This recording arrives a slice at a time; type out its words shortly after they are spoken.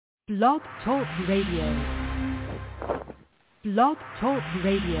Blog Talk Radio. Blog Talk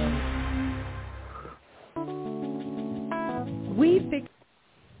Radio.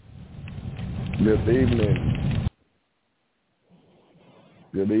 Good evening.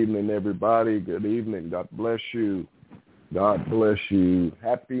 Good evening, everybody. Good evening. God bless you. God bless you.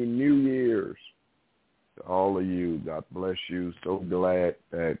 Happy New Year's to all of you. God bless you. So glad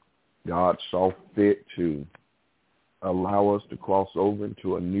that God saw fit to allow us to cross over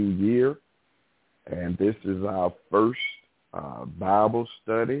into a new year. And this is our first Bible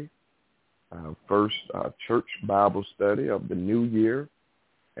study, our first church Bible study of the new year.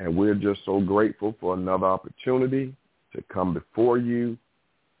 And we're just so grateful for another opportunity to come before you.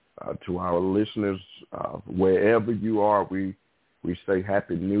 To our listeners, wherever you are, we say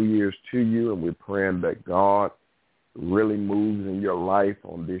Happy New Year's to you, and we're praying that God really moves in your life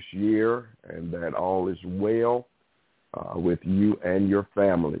on this year and that all is well with you and your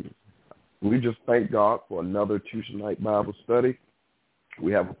family. We just thank God for another Tuesday night Bible study.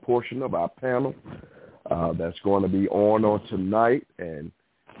 We have a portion of our panel that's going to be on tonight, and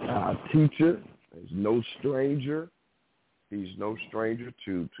our teacher is no stranger. He's no stranger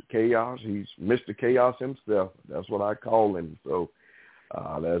to chaos. He's Mr. Chaos himself. That's what I call him. So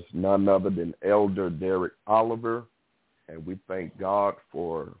that's none other than Elder Derek Oliver. And we thank God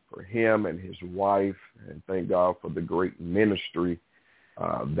for him and his wife, and thank God for the great ministry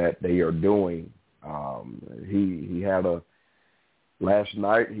that they are doing. He had last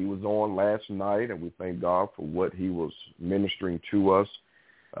night, he was on last night, and we thank God for what he was ministering to us.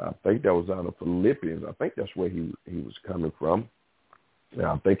 I think that was out of Philippians. I think that's where he was coming from.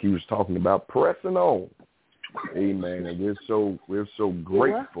 I think he was talking about pressing on. Amen. And we're so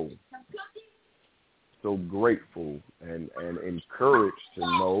grateful. So grateful and encouraged to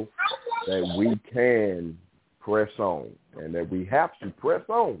know that we can press on and that we have to press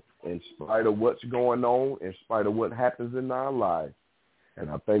on in spite of what's going on, in spite of what happens in our lives. And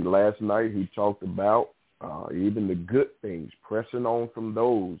I think last night he talked about even the good things, pressing on from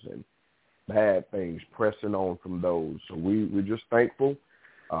those, and bad things, pressing on from those. So we're just thankful.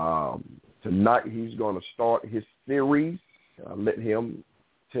 Tonight he's going to start his series. I'll let him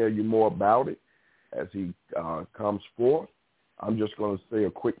tell you more about it as he comes forth. I'm just going to say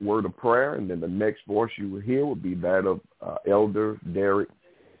a quick word of prayer, and then the next voice you will hear will be that of Elder Derek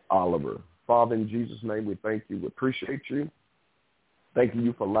Oliver. Father, in Jesus' name, we thank you. We appreciate you. Thank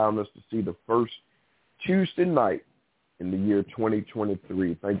you for allowing us to see the first Tuesday night in the year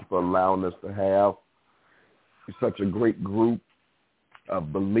 2023. Thank you for allowing us to have such a great group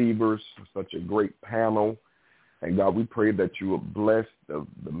of believers, such a great panel. And God, we pray that you will bless the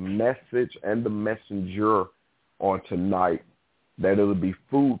message and the messenger on tonight, that it will be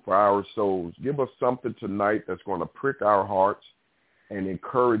food for our souls. Give us something tonight that's going to prick our hearts and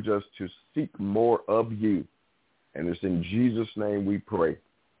encourage us to seek more of you. And it's in Jesus' name we pray.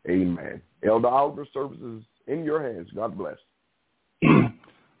 Amen. Elder Oliver, services in your hands. God bless.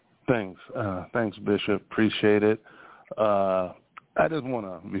 Thanks, Bishop. Appreciate it. I just want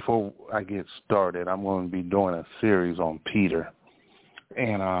to, before I get started, I'm going to be doing a series on Peter.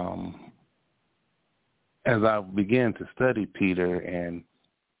 And as I began to study Peter, and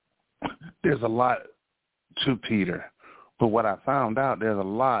there's a lot to Peter, but what I found out, there's a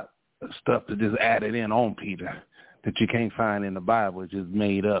lot of stuff that just added in on Peter that you can't find in the Bible. It's just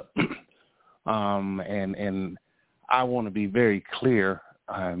made up. And I want to be very clear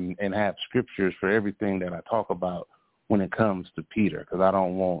and have scriptures for everything that I talk about when it comes to Peter, because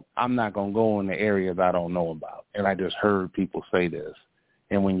I'm not going to go in the areas I don't know about. And I just heard people say this.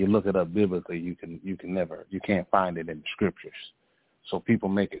 And when you look it up biblically, you can't find it in the scriptures. So people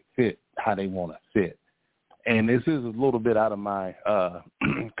make it fit how they want to fit. And this is a little bit out of my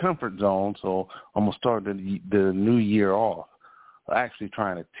comfort zone, so I'm going to start the new year off actually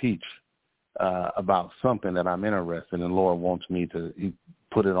trying to teach about something that I'm interested in. The Lord wants me to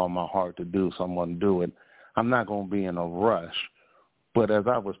put it on my heart to do, so I'm going to do it. I'm not going to be in a rush, but as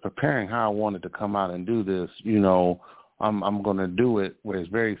I was preparing how I wanted to come out and do this, I'm going to do it where it's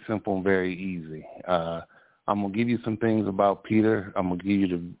very simple and very easy. I'm going to give you some things about Peter. I'm going to give you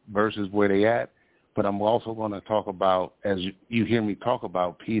the verses where they at. But I'm also going to talk about, as you hear me talk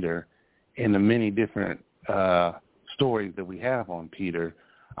about Peter, in the many different stories that we have on Peter,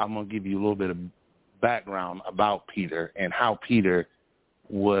 I'm going to give you a little bit of background about Peter and how Peter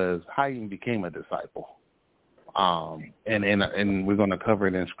how he became a disciple. And we're going to cover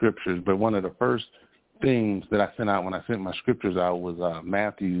it in scriptures. But one of the first things that I sent out when I sent my scriptures out was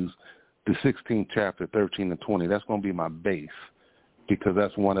Matthew's, the 16th chapter, 13 to 20. That's going to be my base, because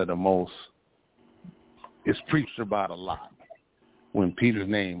that's one of the most, it's preached about a lot. when Peter's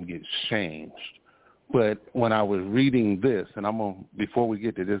name gets changed. But when I was reading this, and before we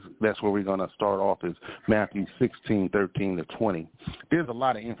get to this, that's where we're going to start off, is Matthew 16:13-20. There's a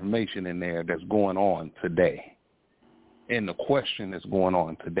lot of information in there that's going on today. And the question that's going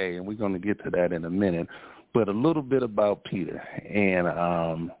on today, and we're going to get to that in a minute. But a little bit about Peter.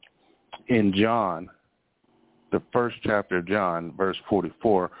 And in John, the first chapter of John, verse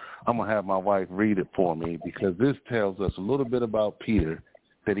 44, I'm going to have my wife read it for me, because this tells us a little bit about Peter,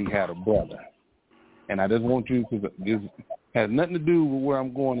 that he had a brother. And I just want you to, this has nothing to do with where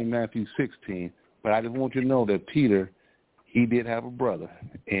I'm going in Matthew 16, but I just want you to know that Peter, he did have a brother.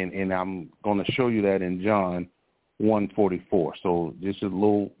 And I'm going to show you that in John 1:44. So just a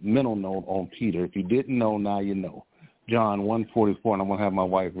little mental note on Peter. If you didn't know, now you know. John 1:44, and I'm going to have my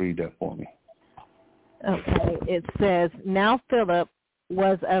wife read that for me. Okay. It says, now Philip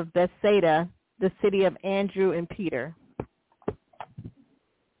was of Bethsaida, the city of Andrew and Peter.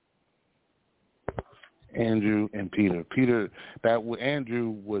 Andrew and Peter. Andrew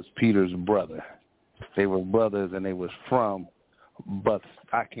was Peter's brother. They were brothers, and they was from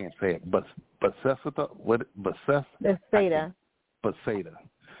I can't say it. Bethsaida. Bethsaida.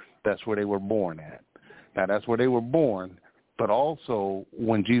 That's where they were born at. Now, that's where they were born. But also,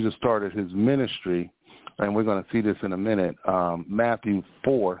 when Jesus started his ministry, and we're going to see this in a minute, Matthew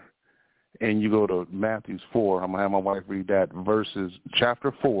 4, and you go to Matthew 4. I'm going to have my wife read that,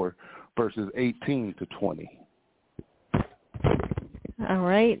 chapter 4, verses 18-20. All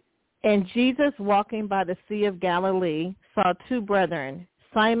right. And Jesus, walking by the Sea of Galilee, saw two brethren,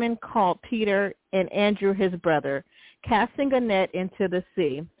 Simon called Peter and Andrew his brother, casting a net into the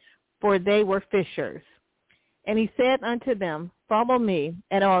sea, for they were fishers. And he said unto them, follow me,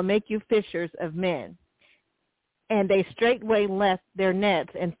 and I will make you fishers of men. And they straightway left their nets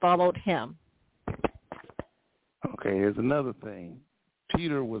and followed him. Okay, here's another thing.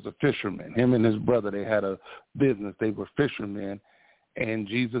 Peter was a fisherman. Him and his brother, they had a business. They were fishermen, and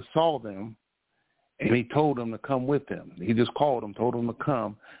Jesus saw them, and he told them to come with him. He just called them, told them to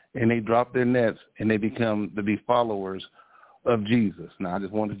come, and they dropped their nets, and they become to be followers of Jesus. Now, I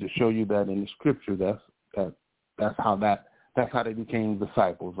just wanted to show you that in the scripture. That's how they became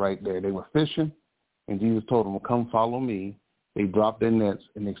disciples right there. They were fishing, and Jesus told them to come follow me. They dropped their nets,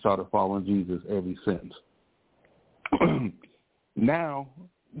 and they started following Jesus ever since. Now,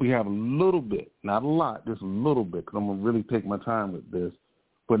 we have a little bit, not a lot, just a little bit, because I'm going to really take my time with this.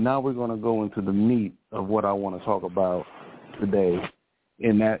 But now we're going to go into the meat of what I want to talk about today,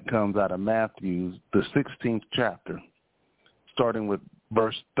 and that comes out of Matthew, the 16th chapter, starting with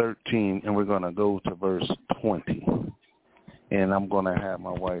verse 13, and we're going to go to verse 20. And I'm going to have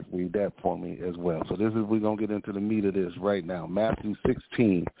my wife read that for me as well. So we're going to get into the meat of this right now. Matthew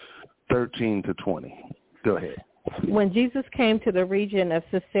 16, 13-20. Go ahead. When Jesus came to the region of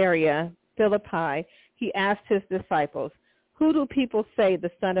Caesarea Philippi, he asked his disciples, who do people say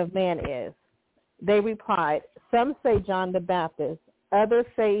the Son of Man is? They replied, some say John the Baptist, others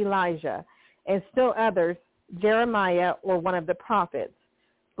say Elijah, and still others, Jeremiah or one of the prophets.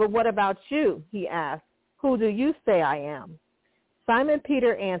 But what about you? He asked, who do you say I am? Simon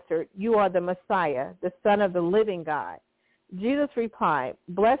Peter answered, you are the Messiah, the Son of the living God. Jesus replied,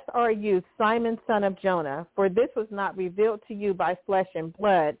 blessed are you, Simon, son of Jonah, for this was not revealed to you by flesh and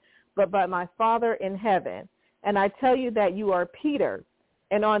blood, but by my Father in heaven. And I tell you that you are Peter,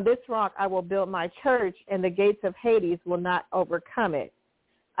 and on this rock I will build my church, and the gates of Hades will not overcome it.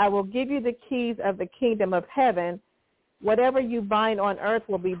 I will give you the keys of the kingdom of heaven. Whatever you bind on earth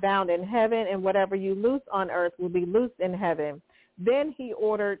will be bound in heaven, and whatever you loose on earth will be loosed in heaven. Then he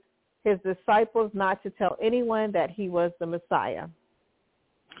ordered his disciples not to tell anyone that he was the Messiah.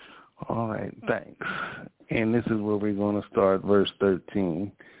 All right, thanks. And this is where we're going to start, verse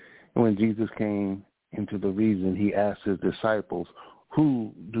 13. When Jesus came into the region, he asked his disciples,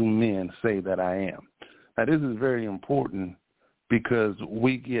 who do men say that I am? Now, this is very important because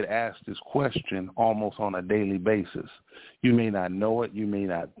we get asked this question almost on a daily basis. You may not know it, you may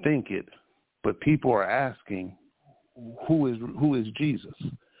not think it, but people are asking, who is Jesus?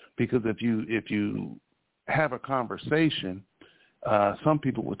 Because if you have a conversation, some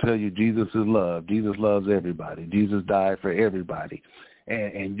people will tell you Jesus is love. Jesus loves everybody. Jesus died for everybody.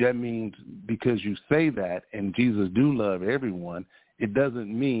 And that means because you say that and Jesus do love everyone, it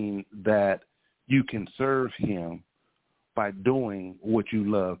doesn't mean that you can serve him by doing what you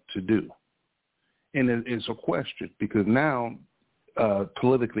love to do. And it's a question because now,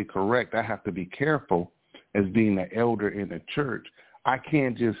 politically correct, I have to be careful as being an elder in the church. I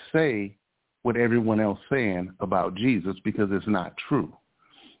can't just say what everyone else saying about Jesus because it's not true.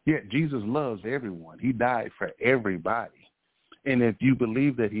 Yet Jesus loves everyone. He died for everybody. And if you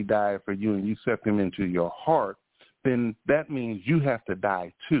believe that he died for you and you accept him into your heart, then that means you have to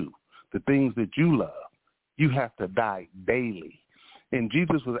die too. The things that you love, you have to die daily. And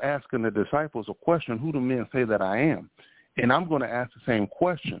Jesus was asking the disciples a question, who do men say that I am? And I'm going to ask the same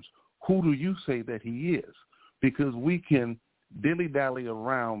questions. Who do you say that he is? Because we can dilly-dally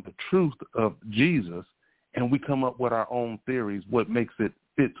around the truth of Jesus and we come up with our own theories, what makes it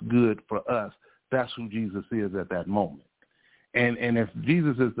fits good for us. That's who Jesus is at that moment. And if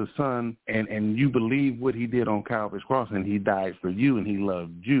Jesus is the Son and you believe what he did on Calvary's cross and he died for you and he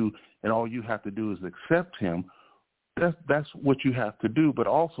loved you and all you have to do is accept him, that's what you have to do. But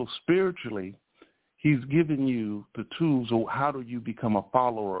also spiritually, he's given you the tools of how do you become a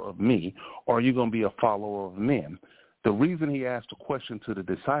follower of me, or are you going to be a follower of men? The reason he asked the question to the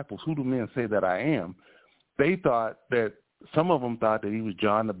disciples, who do men say that I am? They thought that, some of them thought that he was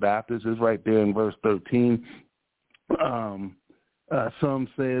John the Baptist. It's right there in verse 13. Some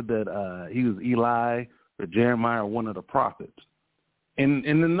said that he was Eli or Jeremiah or one of the prophets. And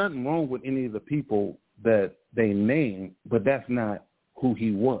there's nothing wrong with any of the people that they named, but that's not who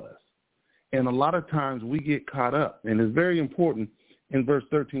he was. And a lot of times we get caught up, and it's very important in verse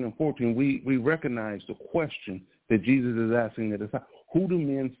 13 and 14, we recognize the question that Jesus is asking the disciples, who do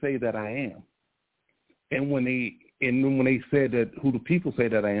men say that I am? And when they said that, who do people say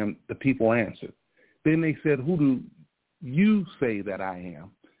that I am, the people answered. Then they said, who do you say that I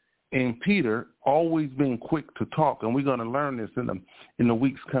am? And Peter, always being quick to talk, and we're going to learn this in the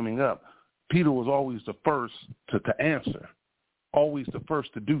weeks coming up, Peter was always the first to answer, always the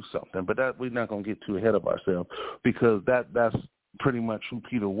first to do something. But that we're not going to get too ahead of ourselves, because that's pretty much who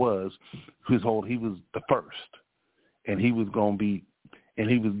Peter was. He was the first, and he was going to be, and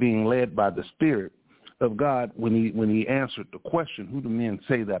he was being led by the Spirit of God when he answered the question, who do men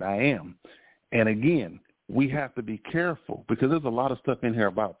say that I am? And again, we have to be careful, because there's a lot of stuff in here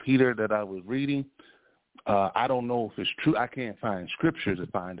about Peter that I was reading. I don't know if it's true. I can't find scripture to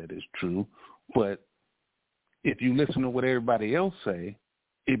find that it's true. But if you listen to what everybody else say,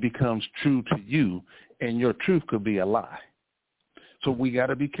 it becomes true to you, and your truth could be a lie. So we got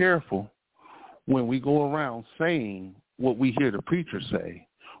to be careful when we go around saying what we hear the preacher say.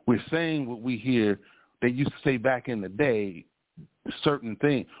 We're saying what we hear they used to say back in the day, certain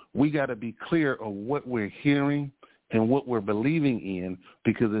things. We got to be clear of what we're hearing and what we're believing in,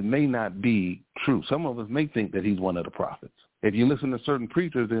 because it may not be true. Some of us may think that he's one of the prophets. If you listen to certain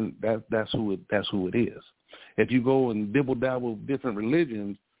preachers, then that's who it is. If you go and dibble-dabble different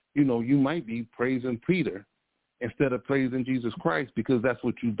religions, you might be praising Peter instead of praising Jesus Christ, because that's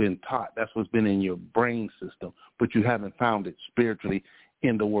what you've been taught. That's what's been in your brain system, but you haven't found it spiritually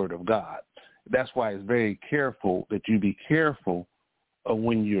in the Word of God. That's why it's very careful that you be careful of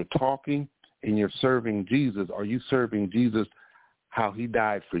when you're talking and you're serving Jesus. Are you serving Jesus how he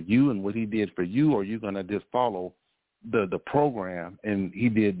died for you and what he did for you, or are you going to just follow the program and he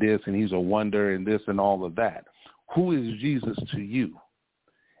did this and he's a wonder and this and all of that? Who is Jesus to you?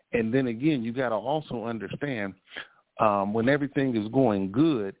 And then again, you got to also understand when everything is going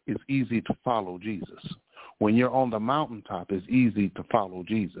good, it's easy to follow Jesus. When you're on the mountaintop, it's easy to follow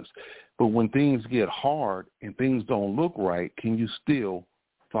Jesus. But when things get hard and things don't look right, can you still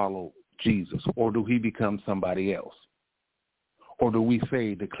follow Jesus? Or do he become somebody else? Or do we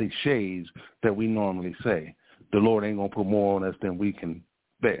say the cliches that we normally say? The Lord ain't going to put more on us than we can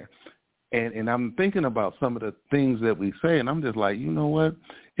bear. And I'm thinking about some of the things that we say, and I'm just like, you know what?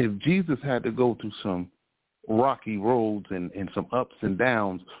 If Jesus had to go through some rocky roads and some ups and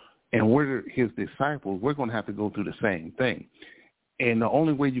downs, and we're his disciples, we're going to have to go through the same thing. And the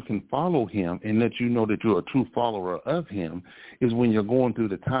only way you can follow him and that you know that you're a true follower of him is when you're going through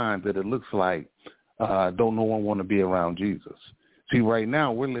the times that it looks like don't no one want to be around Jesus. See, right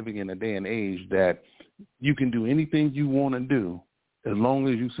now we're living in a day and age that you can do anything you want to do as long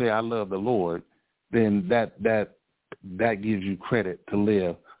as you say, I love the Lord, then that gives you credit to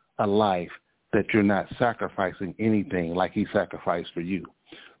live a life that you're not sacrificing anything like he sacrificed for you.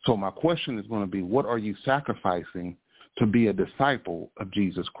 So my question is going to be, what are you sacrificing to be a disciple of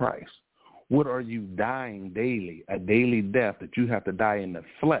Jesus Christ? What are you dying daily, a daily death that you have to die in the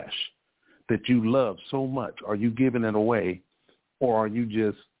flesh that you love so much? Are you giving it away, or are you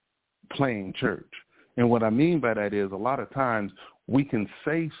just playing church? And what I mean by that is a lot of times we can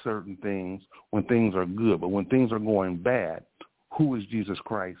say certain things when things are good, but when things are going bad, who is Jesus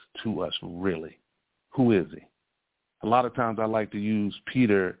Christ to us really? Who is he? A lot of times I like to use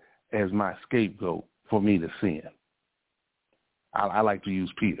Peter as my scapegoat for me to sin. I like to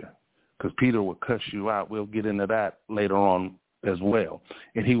use Peter because Peter will cuss you out. We'll get into that later on as well.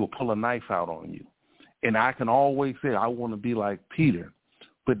 And he will pull a knife out on you. And I can always say I want to be like Peter.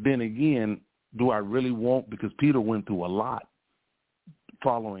 But then again, do I really want, because Peter went through a lot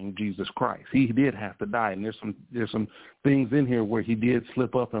following Jesus Christ. He did have to die, and there's some things in here where he did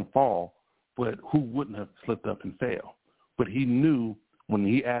slip up and fall, but who wouldn't have slipped up and fell? But he knew when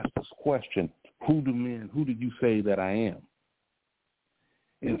he asked this question, who do you say that I am?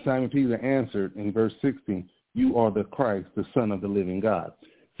 And Simon Peter answered in verse 16, you are the Christ, the Son of the living God.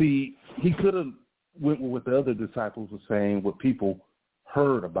 See, he could have went with what the other disciples were saying, what people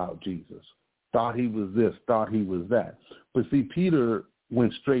heard about Jesus, thought he was this, thought he was that. But see, Peter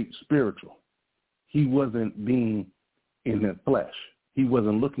went straight spiritual. He wasn't being in the flesh. He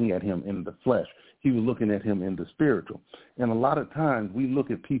wasn't looking at him in the flesh. He was looking at him in the spiritual. And a lot of times we look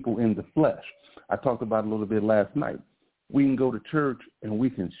at people in the flesh. I talked about it a little bit last night. We can go to church and we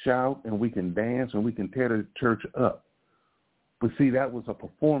can shout and we can dance and we can tear the church up. But see, that was a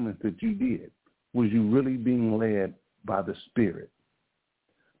performance that you did. Was you really being led by the Spirit?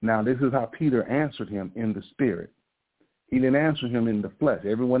 Now, this is how Peter answered him in the Spirit. He didn't answer him in the flesh.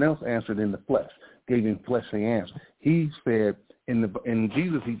 Everyone else answered in the flesh, gave him fleshly answers. He said, and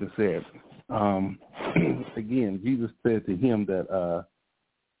Jesus even said, again, Jesus said to him that,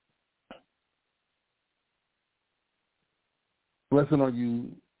 blessed are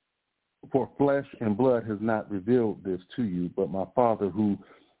you, for flesh and blood has not revealed this to you, but my Father who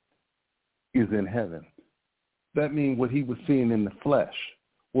is in heaven. That means what he was seeing in the flesh.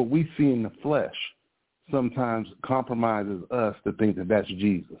 What we see in the flesh sometimes compromises us to think that that's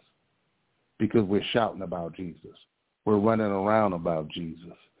Jesus, because we're shouting about Jesus. We're running around about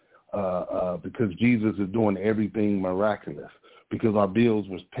Jesus because Jesus is doing everything miraculous, because our bills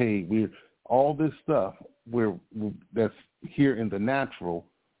was paid. All this stuff that's here in the natural,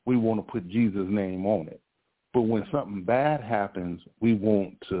 we want to put Jesus' name on it. But when something bad happens, we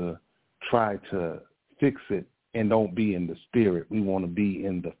want to try to fix it and don't be in the Spirit. We want to be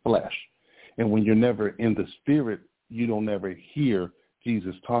in the flesh. And when you're never in the Spirit, you don't ever hear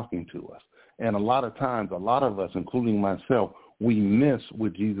Jesus talking to us. And a lot of times, a lot of us, including myself, we miss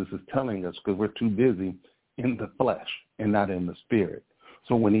what Jesus is telling us because we're too busy in the flesh and not in the Spirit.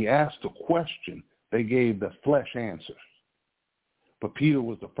 So when he asked a question, they gave the flesh answers. But Peter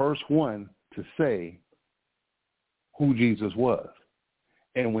was the first one to say who Jesus was.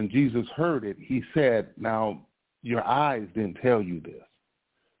 And when Jesus heard it, he said, now, your eyes didn't tell you this.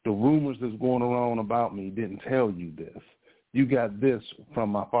 The rumors that's going around about me didn't tell you this. You got this from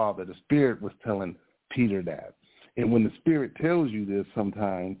my Father. The Spirit was telling Peter that. And when the Spirit tells you this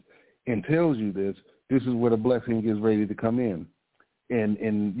sometimes and tells you this is where the blessing is ready to come in.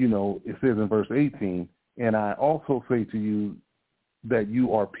 And you know, it says in verse 18, and I also say to you that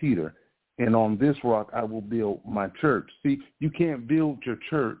you are Peter, and on this rock I will build my church. See, you can't build your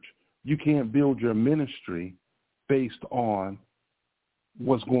church, you can't build your ministry based on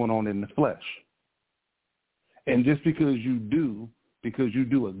what's going on in the flesh. And just because you do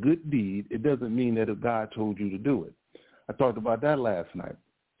a good deed, it doesn't mean that if God told you to do it. I talked about that last night.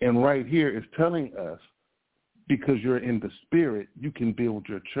 And right here is telling us, because you're in the Spirit, you can build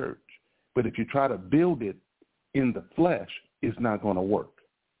your church. But if you try to build it in the flesh, it's not going to work.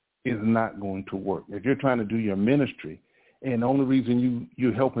 It's not going to work. If you're trying to do your ministry, and the only reason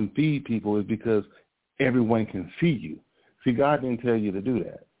you're helping feed people is because everyone can see you. See, God didn't tell you to do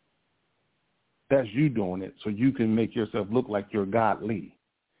that. That's you doing it so you can make yourself look like you're godly.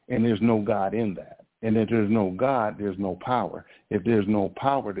 And there's no God in that. And if there's no God, there's no power. If there's no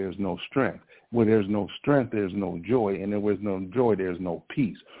power, there's no strength. Where there's no strength, there's no joy. And where there's no joy, there's no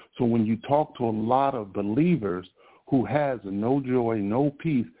peace. So when you talk to a lot of believers who has no joy, no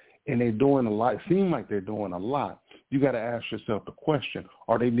peace, and they're doing a lot, it seems like they're doing a lot, you got to ask yourself the question,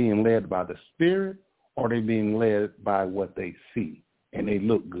 are they being led by the Spirit, or are they being led by what they see and they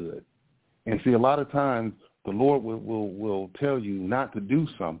look good? And see, a lot of times the Lord will tell you not to do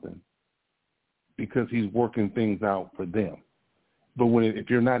something because he's working things out for them. But if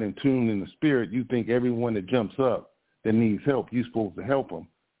you're not in tune in the Spirit, you think everyone that jumps up that needs help, you're supposed to help them.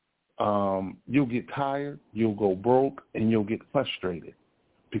 You'll get tired, you'll go broke, and you'll get frustrated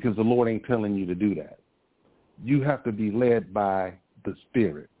because the Lord ain't telling you to do that. You have to be led by the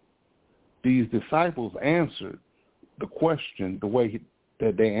Spirit. These disciples answered the question the way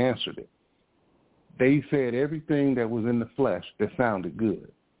that they answered it. They said everything that was in the flesh that sounded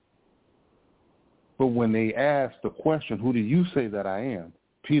good. But when they asked the question, who do you say that I am?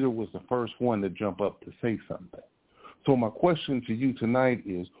 Peter was the first one to jump up to say something. So my question to you tonight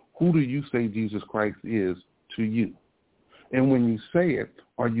is, who do you say Jesus Christ is to you? And when you say it,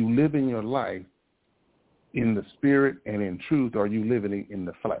 are you living your life in the Spirit and in truth, or are you living it in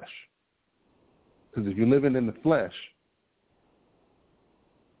the flesh? Because if you're living in the flesh,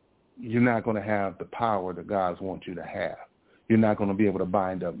 you're not going to have the power that God wants you to have. You're not going to be able to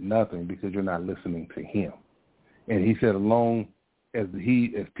bind up nothing because you're not listening to him. And he said, along as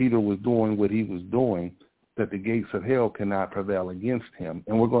Peter was doing what he was doing, that the gates of hell cannot prevail against him.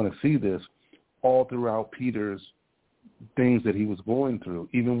 And we're going to see this all throughout Peter's things that he was going through,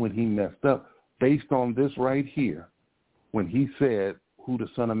 even when he messed up, based on this right here, when he said who the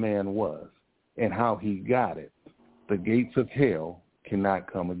Son of Man was and how he got it. The gates of hell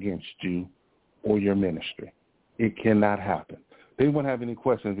cannot come against you or your ministry. It cannot happen. They won't have any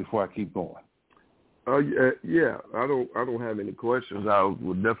questions before I keep going. Yeah, I don't have any questions. I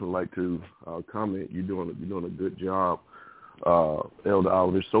would definitely like to comment. You're doing a good job, Elder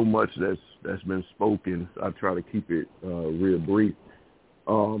Oliver. There's so much that's been spoken. I try to keep it real brief.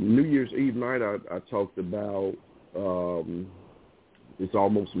 New Year's Eve night, I talked about it's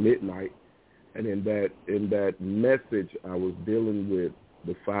almost midnight, and in that message, I was dealing with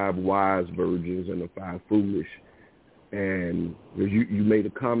the 5 wise virgins and the 5 foolish. And you made a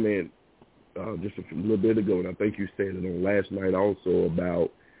comment just a little bit ago, and I think you said it on last night also about,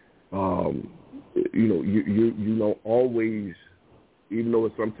 you don't always, even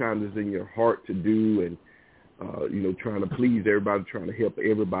though sometimes it's in your heart to do and, trying to please everybody, trying to help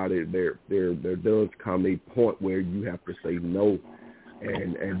everybody, there does come a point where you have to say no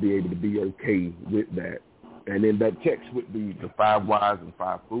and be able to be okay with that. And in that text with the 5 wise and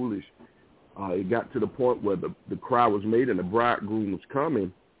 5 foolish, it got to the point where the cry was made and the bridegroom was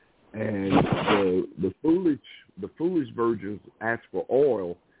coming, and the foolish virgins asked for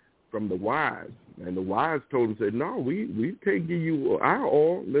oil from the wise, and the wise told them, said, no, we can't give you our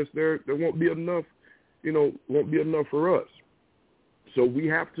oil unless there won't be enough, won't be enough for us. So we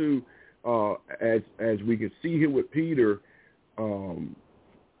have to, as we can see here with Peter,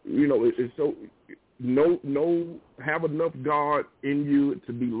 it's so have enough God in you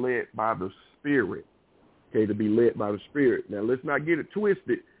to be led by the Spirit. Okay, to be led by the Spirit. Now let's not get it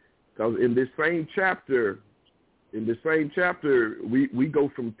twisted, because in this same chapter, we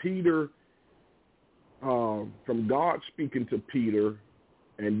go from Peter, from God speaking to Peter,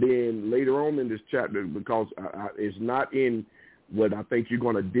 and then later on in this chapter, because it's not in what I think you're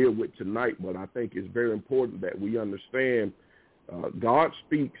going to deal with tonight, but I think it's very important that we understand God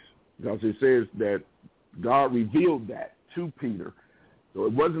speaks, because it says that God revealed that to Peter. So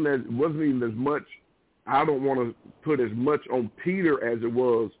it wasn't even as much. I don't want to put as much on Peter as it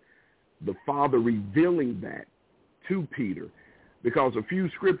was the Father revealing that to Peter, because a few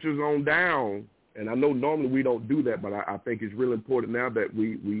scriptures on down, and I know normally we don't do that, but I think it's really important now that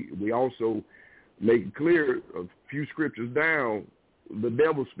we also make it clear a few scriptures down, the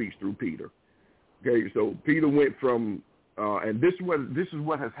devil speaks through Peter. Okay, so Peter went from, and this is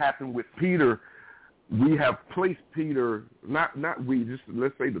what has happened with Peter. We have placed Peter, not we, just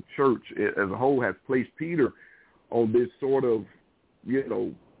let's say the church as a whole has placed Peter on this sort of,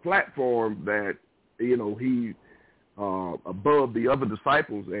 platform that, he above the other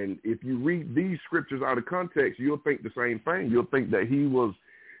disciples. And if you read these scriptures out of context, you'll think the same thing. You'll think that he was,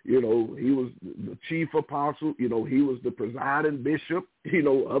 he was the chief apostle, he was the presiding bishop,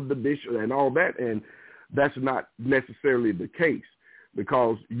 of the bishop and all that. And that's not necessarily the case,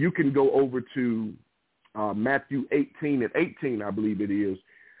 because you can go over to Matthew 18:18, I believe it is,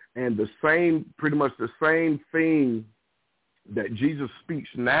 and pretty much the same thing that Jesus speaks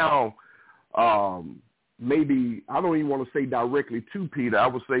now, maybe, I don't even want to say directly to Peter. I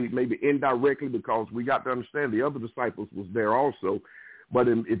would say maybe indirectly, because we got to understand the other disciples was there also. But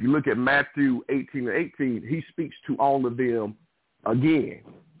if you look at Matthew 18:18, he speaks to all of them again.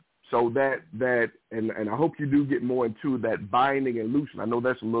 So that and I hope you do get more into that binding and loosing. I know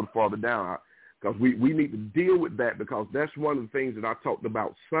that's a little farther down, because we need to deal with that, because that's one of the things that I talked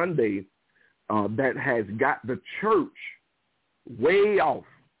about Sunday that has got the church way off.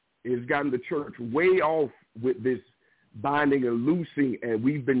 It's gotten the church way off with this binding and loosing, and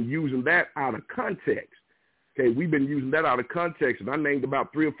we've been using that out of context. Okay, we've been using that out of context, and I named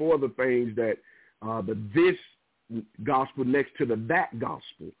about 3 or 4 other things that this gospel next to the that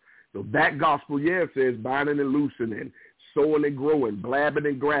gospel. So that gospel, it says binding and loosing and sowing and growing, blabbing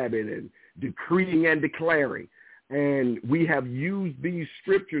and grabbing, and decreeing and declaring. And we have used these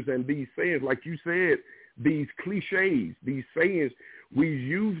scriptures and these sayings, like you said, these cliches, these sayings, we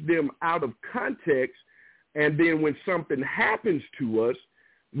use them out of context, and then when something happens to us,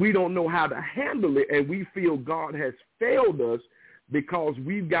 we don't know how to handle it, and we feel God has failed us because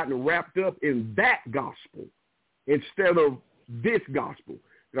we've gotten wrapped up in that gospel instead of this gospel.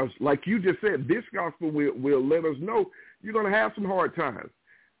 Because like you just said, this gospel will let us know you're going to have some hard times.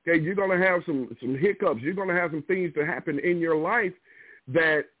 Okay, you're going to have some hiccups. You're going to have some things to happen in your life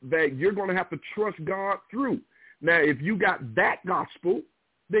that you're going to have to trust God through. Now, if you got that gospel,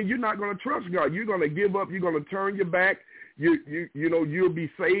 then you're not going to trust God. You're going to give up. You're going to turn your back. You'll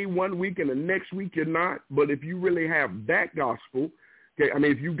be saved one week and the next week you're not. But if you really have that gospel, okay, I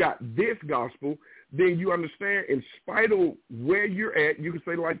mean, if you got this gospel, then you understand in spite of where you're at, you can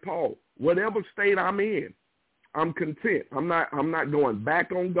say like Paul, whatever state I'm in, I'm content. I'm not going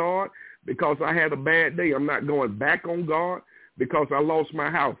back on God because I had a bad day. I'm not going back on God because I lost my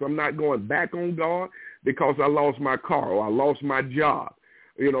house. I'm not going back on God because I lost my car or I lost my job.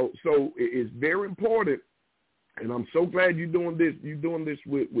 So it's very important, and I'm so glad you're doing this. You're doing this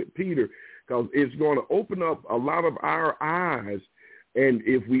with Peter, because it's going to open up a lot of our eyes. And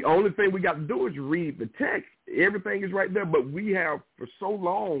if we only thing we got to do is read the text, everything is right there. But we have for so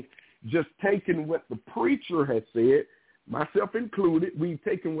long just taken what the preacher has said, myself included. We've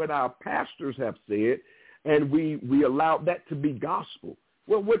taken what our pastors have said, and we allowed that to be gospel.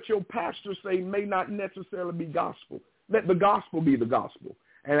 Well, what your pastor say may not necessarily be gospel. Let the gospel be the gospel.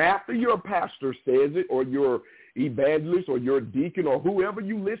 And after your pastor says it, or your evangelist or your deacon or whoever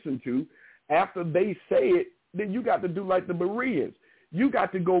you listen to, after they say it, then you got to do like the Bereans. You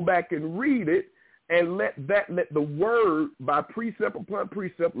got to go back and read it and let the word, by precept upon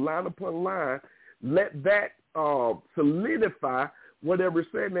precept, line upon line, let that solidify whatever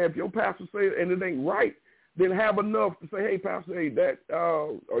it's saying. Now, if your pastor says it and it ain't right, then have enough to say, hey, pastor, hey, that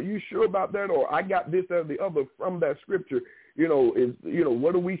are you sure about that? Or I got this or the other from that scripture.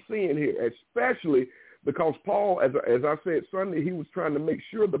 What are we seeing here? Especially because Paul, as I said Sunday, he was trying to make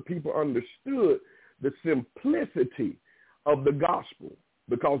sure the people understood the simplicity of the gospel,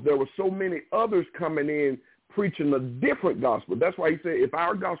 because there were so many others coming in preaching a different gospel. That's why he said, if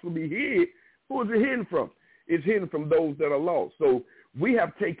our gospel be hid, who is it hidden from? It's hidden from those that are lost. So we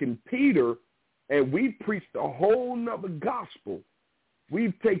have taken Peter and we've preached a whole nother gospel.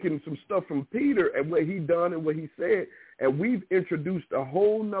 We've taken some stuff from Peter and what he done and what he said, and we've introduced a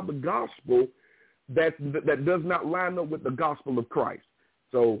whole nother gospel that does not line up with the gospel of Christ.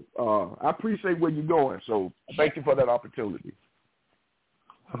 So I appreciate where you're going. So thank you for that opportunity.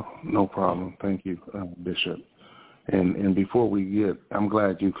 Oh, no problem. Thank you, Bishop. And before we get, I'm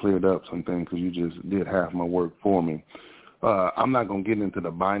glad you cleared up some things, because you just did half my work for me. I'm not going to get into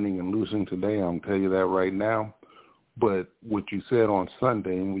the binding and loosing today. I'm going to tell you that right now. But what you said on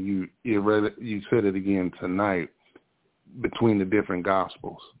Sunday, and when you said it again tonight, between the different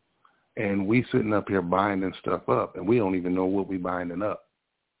gospels. And we sitting up here binding stuff up, and we don't even know what we binding up,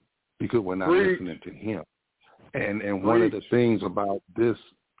 because we're not listening to him. And one of the things about this,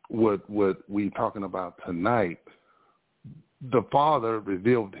 what we talking about tonight, the Father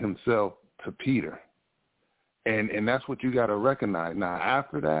revealed himself to Peter. And that's what you got to recognize. Now,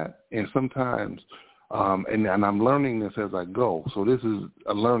 after that, and sometimes, and I'm learning this as I go, so this is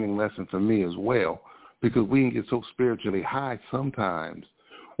a learning lesson for me as well, because we can get so spiritually high sometimes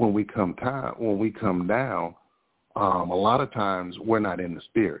when we come down. A lot of times we're not in the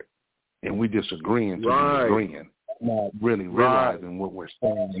spirit, and we just agreeing to be agreeing, not really realizing what we're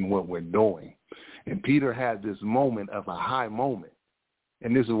saying and what we're doing. And Peter had this moment of a high moment.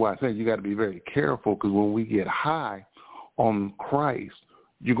 And this is why I say you got to be very careful, because when we get high on Christ,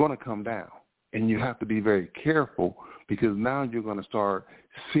 you're going to come down. And you have to be very careful, because now you're going to start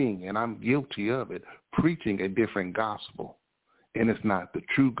seeing, and I'm guilty of it, preaching a different gospel. And it's not the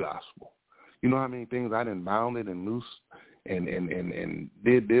true gospel. You know how many things I done bounded and loose and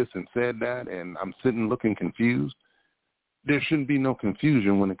did this and said that, and I'm sitting looking confused? There shouldn't be no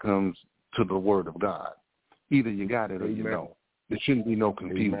confusion when it comes to the word of God. Either you got it or you don't. There shouldn't be no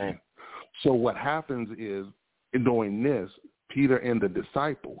confusion. Amen. So what happens is, doing this, Peter and the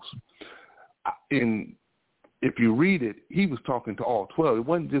disciples, if you read it, he was talking to all 12. It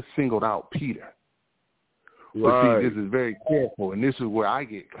wasn't just singled out Peter. But see, this is very careful, and this is where I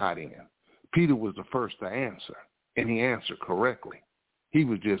get caught in. Peter was the first to answer, and he answered correctly. He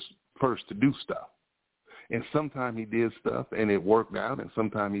was just first to do stuff. And sometimes he did stuff, and it worked out, and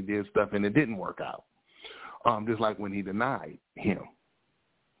sometimes he did stuff, and it didn't work out. Just like when he denied him.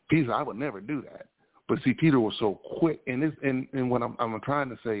 Peter said, I would never do that. But see, Peter was so quick. And what I'm trying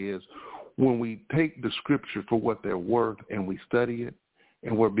to say is, when we take the scripture for what they're worth and we study it,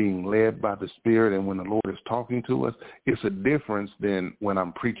 and we're being led by the Spirit, and when the Lord is talking to us, it's a difference than when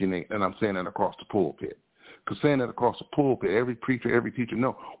I'm preaching it and I'm saying it across the pulpit. Because saying it across the pulpit, every preacher, every teacher,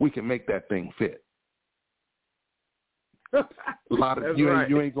 no, we can make that thing fit. A lot of you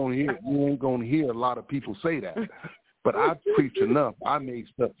ain't gonna hear a lot of people say that. But I preach enough. I made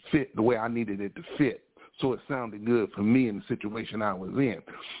stuff fit the way I needed it to fit. So it sounded good for me in the situation I was in.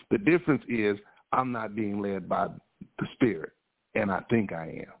 The difference is I'm not being led by the Spirit, and I think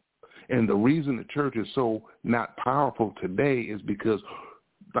I am. And the reason the church is so not powerful today is because,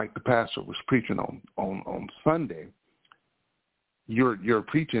 like the pastor was preaching on Sunday, you're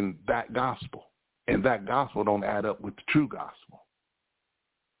preaching that gospel, and that gospel don't add up with the true gospel.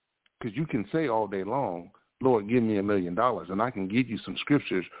 Because you can say all day long, Lord, give me $1 million, and I can give you some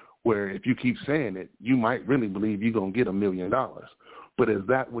scriptures where if you keep saying it, you might really believe you're going to get $1 million. But is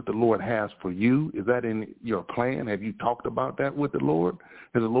that what the Lord has for you? Is that in your plan? Have you talked about that with the Lord?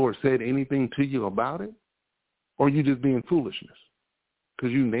 Has the Lord said anything to you about it? Or are you just being foolishness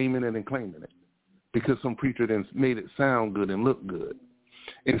because you naming it and claiming it? Because some preacher then made it sound good and look good.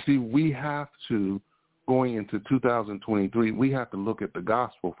 And see, we have to, going into 2023, we have to look at the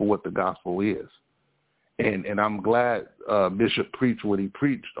gospel for what the gospel is. And I'm glad Bishop preached what he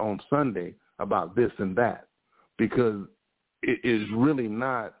preached on Sunday about this and that, because it is really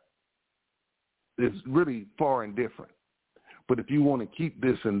not, it's really far and different. But if you want to keep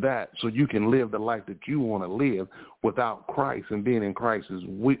this and that so you can live the life that you want to live without Christ and being in Christ's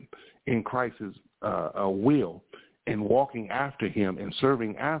will and walking after him and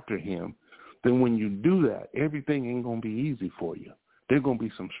serving after him, then when you do that, everything ain't going to be easy for you. There are going to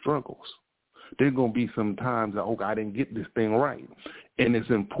be some struggles. There are going to be some times that, I didn't get this thing right. And it's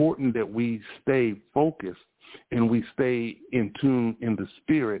important that we stay focused and we stay in tune in the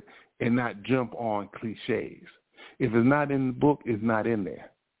spirit and not jump on cliches. If it's not in the book, it's not in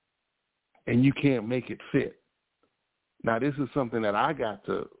there. And you can't make it fit. Now, this is something that I got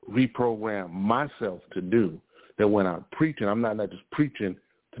to reprogram myself to do, that when I'm preaching, I'm not just preaching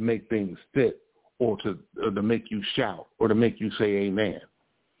to make things fit or to make you shout or to make you say amen.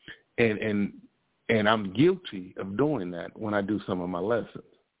 And I'm guilty of doing that when I do some of my lessons.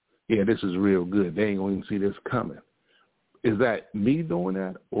 Yeah, this is real good. They ain't going to see this coming. Is that me doing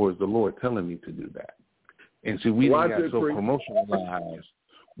that, or is the Lord telling me to do that? And see, we got so commercialized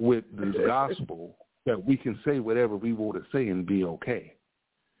with this gospel that we can say whatever we want to say and be okay.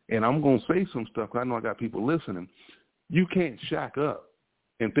 And I'm going to say some stuff, because I know I got people listening. You can't shack up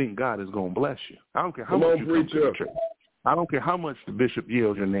and think God is going to bless you. I don't care how much you come to the church. I don't care how much the bishop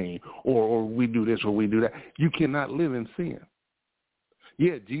yells your name or we do this or we do that. You cannot live in sin.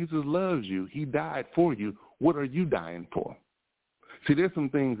 Yeah, Jesus loves you. He died for you. What are you dying for? See, there's some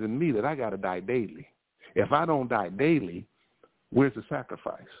things in me that I got to die daily. If I don't die daily, where's the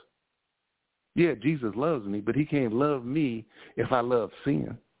sacrifice? Yeah, Jesus loves me, but he can't love me if I love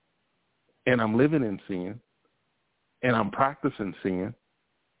sin, and I'm living in sin, and I'm practicing sin.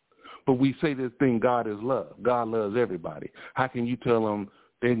 But we say this thing, God is love. God loves everybody. How can you tell them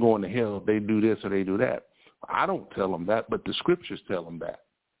they're going to hell if they do this or they do that? I don't tell them that, but the scriptures tell them that.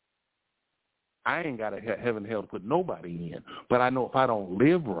 I ain't got a heaven hell to put nobody in. But I know if I don't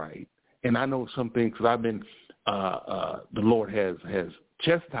live right, and I know some things, because I've been, the Lord has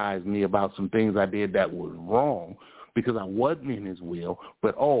chastised me about some things I did that was wrong because I wasn't in his will.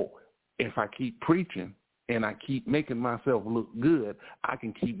 But, if I keep preaching and I keep making myself look good, I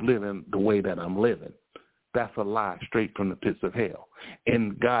can keep living the way that I'm living. That's a lie straight from the pits of hell.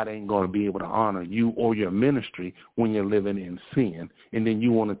 And God ain't going to be able to honor you or your ministry when you're living in sin. And then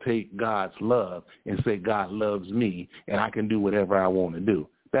you want to take God's love and say, God loves me and I can do whatever I want to do.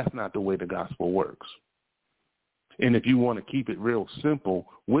 That's not the way the gospel works. And if you want to keep it real simple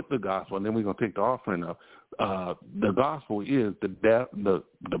with the gospel, and then we're going to take the offering up, the gospel is the death,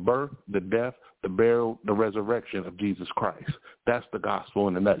 the birth, the death, the burial, the resurrection of Jesus Christ. That's the gospel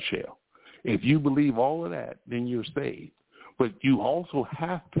in a nutshell. If you believe all of that, then you're saved. But you also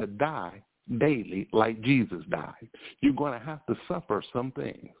have to die daily like Jesus died. You're going to have to suffer some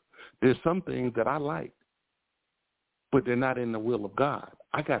things. There's some things that I like, but they're not in the will of God.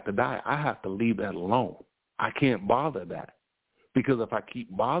 I got to die. I have to leave that alone. I can't bother that, because if I keep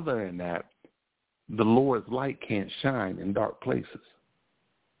bothering that, the Lord's light can't shine in dark places.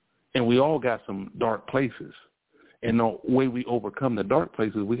 And we all got some dark places. And the way we overcome the dark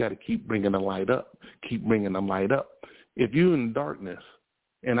places, we got to keep bringing the light up, keep bringing the light up. If you're in darkness,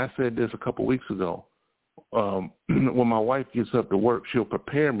 and I said this a couple weeks ago, when my wife gets up to work, she'll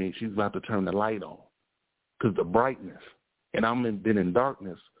prepare me. She's about to turn the light on because the brightness, and I've been in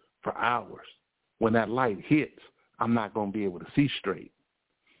darkness for hours. When that light hits, I'm not going to be able to see straight.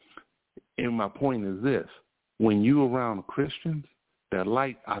 And my point is this: when you're around Christians, that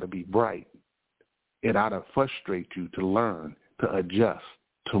light ought to be bright. It ought to frustrate you to learn, to adjust,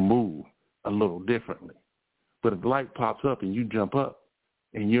 to move a little differently. But if the light pops up and you jump up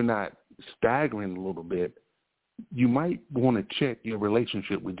and you're not staggering a little bit, you might want to check your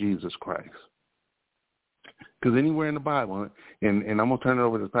relationship with Jesus Christ. Because anywhere in the Bible, and I'm going to turn it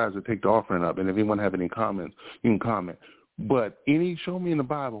over to the pastor to take the offering up, and if anyone have any comments, you can comment. But show me in the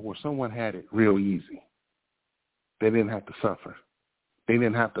Bible where someone had it real easy. They didn't have to suffer. They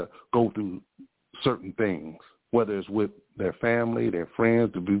didn't have to go through certain things, whether it's with their family, their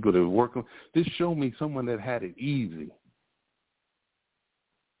friends, the people they're working with. Just show me someone that had it easy.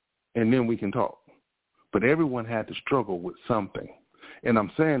 And then we can talk. But everyone had to struggle with something. And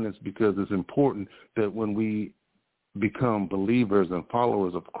I'm saying this because it's important that when we become believers and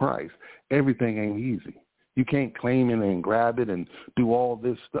followers of Christ, everything ain't easy. You can't claim it and grab it and do all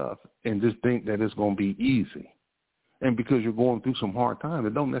this stuff and just think that it's going to be easy. And because you're going through some hard times,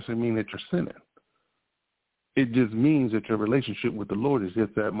 it don't necessarily mean that you're sinning. It just means that your relationship with the Lord is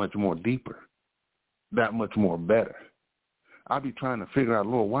just that much more deeper, that much more better. I'll be trying to figure out,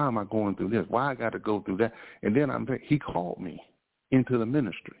 Lord, why am I going through this? Why I got to go through that? And then he called me into the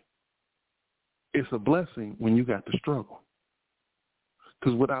ministry. It's a blessing when you got to struggle.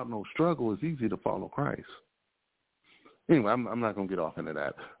 Because without no struggle, it's easy to follow Christ. Anyway, I'm not going to get off into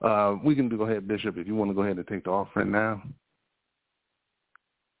that. We can go ahead, Bishop, if you want to go ahead and take the offering now.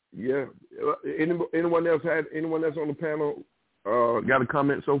 Yeah. Anyone else on the panel got a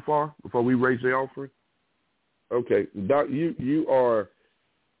comment so far before we raise the offering? Okay, Doc, you are.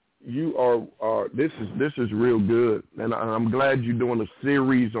 This is real good, and I'm glad you're doing a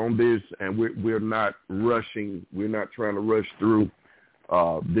series on this, and we're not rushing. We're not trying to rush through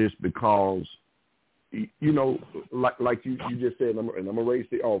this because, like you just said, and I'm gonna raise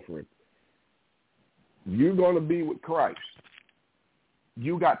the offering. You're gonna be with Christ.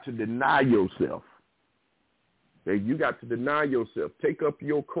 You got to deny yourself. Okay? You got to deny yourself. Take up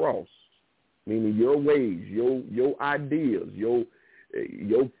your cross, meaning your ways, your ideas, your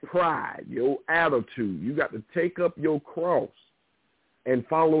pride, your attitude. You got to take up your cross and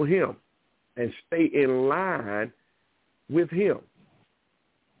follow him and stay in line with him.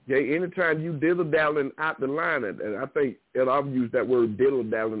 Okay, anytime you dilly-dallying out the line, and I think, and I've used that word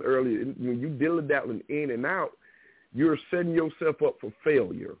dilly-dallying earlier, when you dilly-dallying in and out, you're setting yourself up for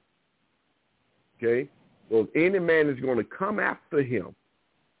failure. Okay? Well, any man is going to come after him.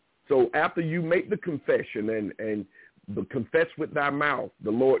 So after you make the confession and confess with thy mouth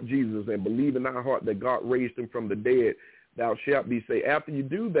the Lord Jesus and believe in thy heart that God raised him from the dead, thou shalt be saved. After you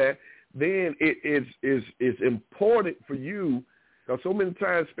do that, then it's important for you, because so many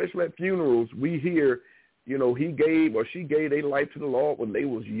times, especially at funerals, we hear, he gave or she gave their life to the Lord when they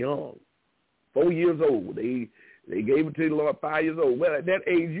was young, 4 years old. They gave it to the Lord 5 years old. Well, at that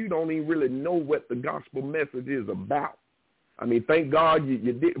age, you don't even really know what the gospel message is about. I mean, thank God you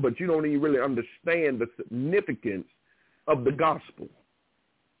did, but you don't even really understand the significance of the gospel,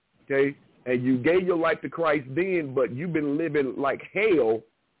 okay? And you gave your life to Christ then, but you've been living like hell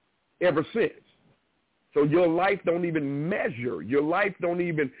ever since. So your life don't even measure. Your life don't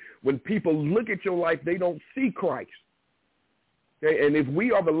even, when people look at your life, they don't see Christ, okay? And if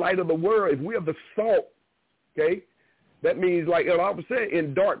we are the light of the world, if we are the salt, okay, that means, like I was saying,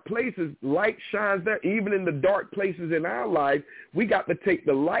 in dark places, light shines there. Even in the dark places in our life, we got to take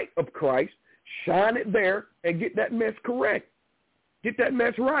the light of Christ, shine it there, and get that mess correct. Get that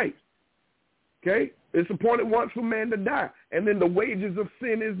mess right. Okay? It's appointed once for man to die. And then the wages of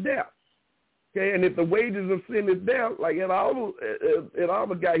sin is death. Okay? And if the wages of sin is death, like in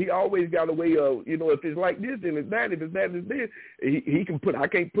our guy, he always got a way of, if it's like this, then it's that. If it's that, it's this. He can I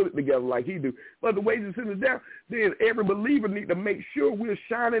can't put it together like he do. But the wages of sin is death. Then every believer need to make sure we're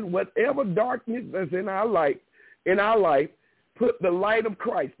shining whatever darkness that's in our life, put the light of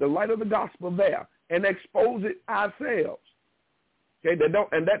Christ, the light of the gospel there, and expose it ourselves. Okay,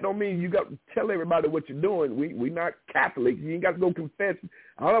 that don't mean you got to tell everybody what you're doing. We not Catholics. You ain't got to go confess.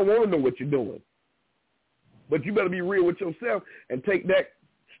 I don't want to know what you're doing. But you better be real with yourself and take that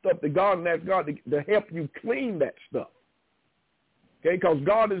stuff to God and ask God to help you clean that stuff. Okay, because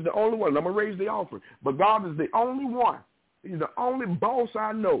God is the only one. I'm going to raise the offering. But God is the only one. He's the only boss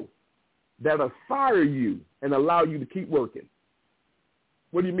I know that'll fire you and allow you to keep working.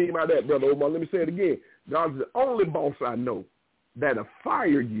 What do you mean by that, Brother Omar? Let me say it again. God's the only boss I know that'll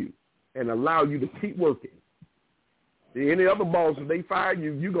fire you and allow you to keep working. See, any other boss, if they fire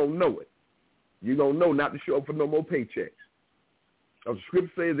you, you're going to know it. You're going to know not to show up for no more paychecks. The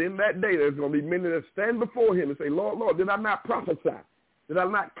scripture says in that day there's going to be many that stand before him and say, Lord, Lord, did I not prophesy? Did I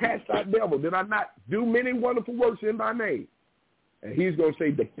not cast out devils? Did I not do many wonderful works in thy name? And he's going to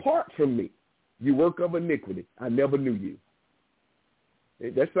say, depart from me, you work of iniquity. I never knew you.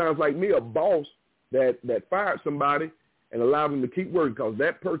 That sounds like me, a boss that fired somebody and allowed them to keep working because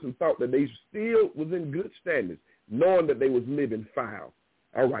that person thought that they still was in good standings, knowing that they was living foul.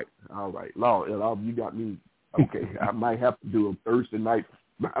 All right. Lord, you got me Okay, I might have to do a Thursday night.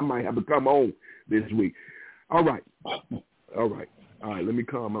 I might have to come on this week. All right. Let me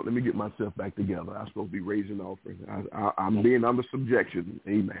come up. Let me get myself back together. I'm supposed to be raising offering. I'm being under subjection.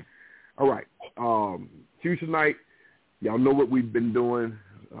 Amen. All right. Tuesday night, y'all know what we've been doing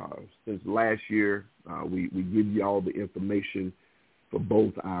since last year. We give y'all the information for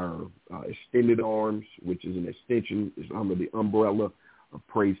both our extended arms, which is an extension, is under the umbrella of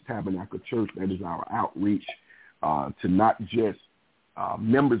Praise Tabernacle Church. That is our outreach to not just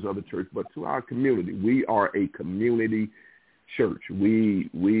members of the church, but to our community. We are a community church.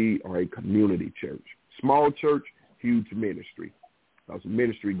 We are a community church. Small church, huge ministry. Because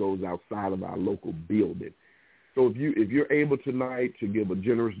ministry goes outside of our local building. So if you're able tonight to give a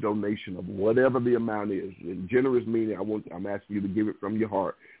generous donation of whatever the amount is, and generous meaning I'm asking you to give it from your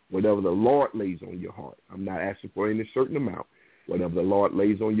heart, whatever the Lord lays on your heart. I'm not asking for any certain amount. Whatever the Lord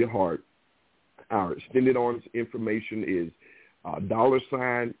lays on your heart. Our extended arms information is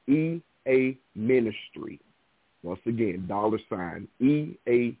 $EA Ministry. Once again,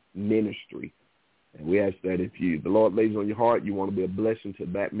 $EA Ministry. And we ask that if the Lord lays on your heart, you want to be a blessing to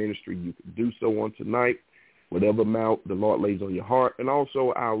that ministry, you can do so on tonight. Whatever amount the Lord lays on your heart. And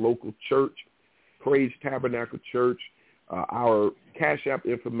also our local church, Praise Tabernacle Church. Our Cash App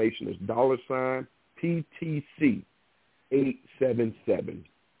information is $PTC 877.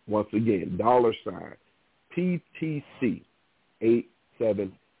 Once again, $PTC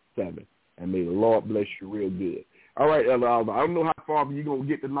 877. And may the Lord bless you real good. All right, Elder Alva, I don't know how far you're going to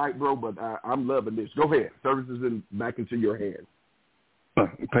get tonight, bro, but I'm loving this. Go ahead. Service is back into your hands.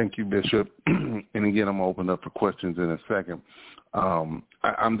 Thank you, Bishop. And again, I'm going to open up for questions in a second.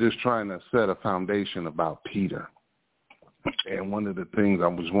 I'm just trying to set a foundation about Peter. And one of the things I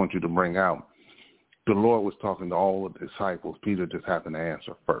just want you to bring out, the Lord was talking to all of the disciples. Peter just happened to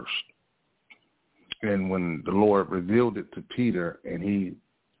answer first. And when the Lord revealed it to Peter,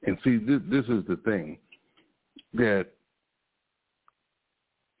 this is the thing that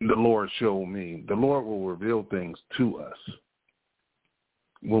the Lord showed me. The Lord will reveal things to us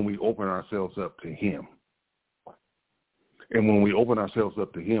when we open ourselves up to him. And when we open ourselves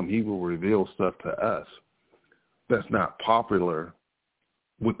up to him, he will reveal stuff to us that's not popular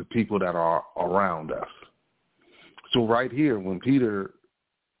with the people that are around us. So right here, when Peter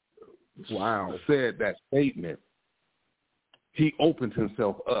said that statement, he opened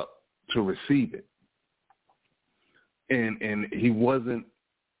himself up to receive it. And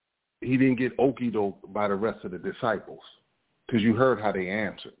he didn't get okey-doke by the rest of the disciples, because you heard how they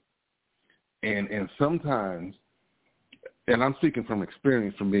answered. And sometimes, and I'm speaking from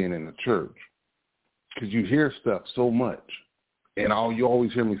experience from being in the church, because you hear stuff so much, and you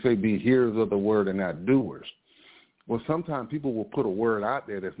always hear me say, be hearers of the word and not doers. Well, sometimes people will put a word out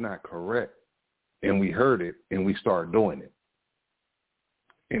there that's not correct, and we heard it, and we start doing it.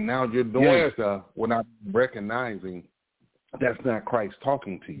 And now you're doing stuff without recognizing that's not Christ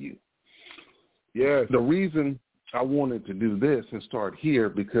talking to you. Yes. The reason I wanted to do this and start here,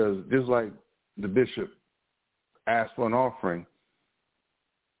 because just like the bishop asked for an offering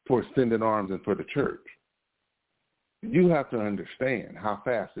for extended arms and for the church, you have to understand how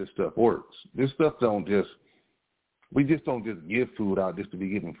fast this stuff works. This stuff we just don't just give food out just to be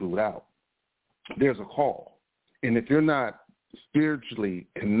giving food out. There's a call. And if you're not spiritually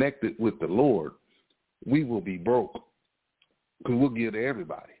connected with the Lord, we will be broke, because we'll give to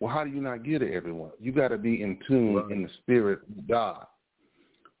everybody. Well, how do you not give to everyone? You got to be in tune in the spirit with God.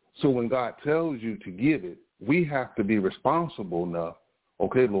 So when God tells you to give it, we have to be responsible enough.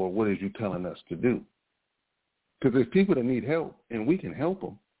 Okay, Lord, what is you telling us to do? Because there's people that need help, and we can help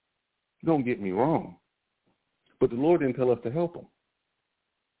them. Don't get me wrong. But the Lord didn't tell us to help them.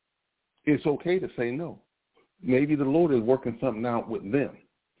 It's okay to say no. Maybe the Lord is working something out with them,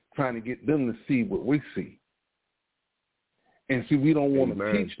 trying to get them to see what we see. And see, we don't want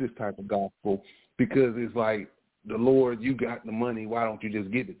to teach this type of gospel, because it's like, the Lord, you got the money, why don't you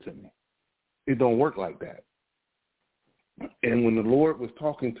just give it to me? It don't work like that. And when the Lord was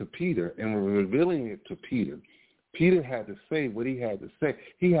talking to Peter and revealing it to Peter, Peter had to say what he had to say.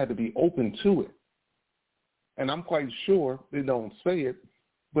 He had to be open to it. And I'm quite sure they don't say it,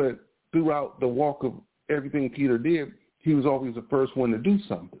 but throughout the walk of everything Peter did, he was always the first one to do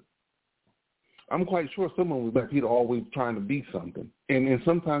something. I'm quite sure someone was like Peter, always trying to be something. And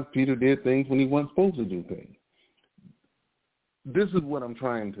sometimes Peter did things when he wasn't supposed to do things. This is what I'm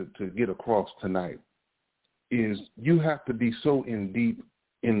trying to get across tonight, is you have to be so in deep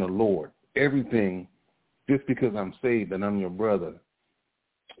in the Lord. Everything, just because I'm saved and I'm your brother,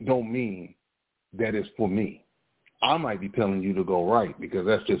 don't mean that it's for me. I might be telling you to go right because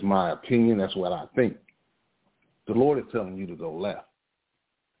that's just my opinion. That's what I think. The Lord is telling you to go left.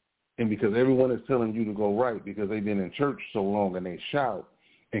 And because everyone is telling you to go right because they've been in church so long and they shout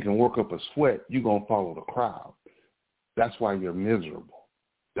and can work up a sweat, you're going to follow the crowd. That's why you're miserable.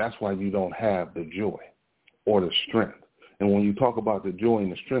 That's why you don't have the joy or the strength. And when you talk about the joy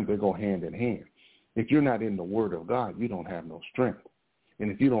and the strength, they go hand in hand. If you're not in the Word of God, you don't have no strength.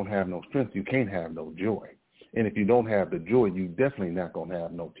 And if you don't have no strength, you can't have no joy. And if you don't have the joy, you definitely not going to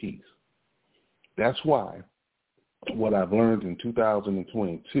have no peace. That's why what I've learned in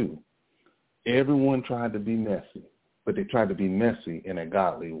 2022, everyone tried to be messy, but they tried to be messy in a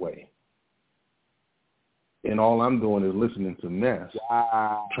godly way. And all I'm doing is listening to mess,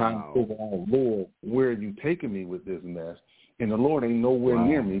 trying to figure out, Lord, where are you taking me with this mess? And the Lord ain't nowhere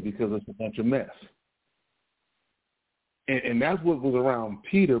near me because it's a bunch of mess. And that's what was around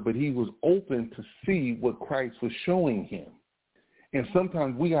Peter, but he was open to see what Christ was showing him. And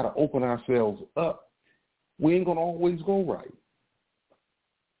sometimes we got to open ourselves up. We ain't going to always go right.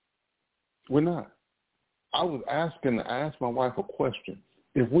 We're not. I asked my wife a question.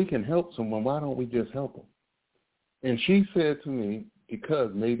 If we can help someone, why don't we just help them? And she said to me,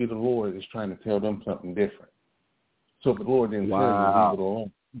 because maybe the Lord is trying to tell them something different. So if the Lord didn't tell you, leave it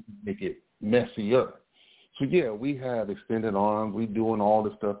alone, make it messier. So, yeah, we have extended arms. We're doing all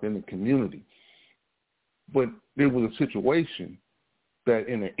this stuff in the community. But there was a situation that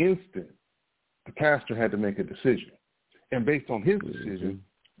in an instant, the pastor had to make a decision. And based on his decision,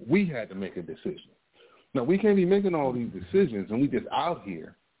 we had to make a decision. Now, we can't be making all these decisions, and we just out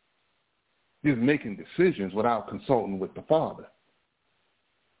here just making decisions without consulting with the Father.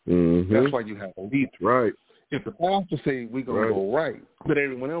 Mm-hmm. That's why you have a leader. Right. If the pastor says we're going to go right, but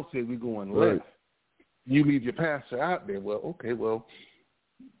everyone else says we're going left, you leave your pastor out there. Well, okay, well,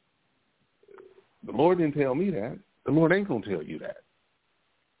 the Lord didn't tell me that. The Lord ain't going to tell you that.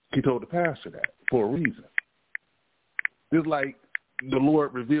 He told the pastor that for a reason. Just like the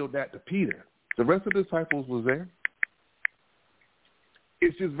Lord revealed that to Peter. The rest of the disciples was there.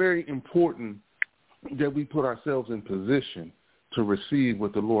 It's just very important that we put ourselves in position to receive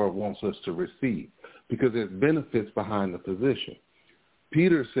what the Lord wants us to receive, because there's benefits behind the position.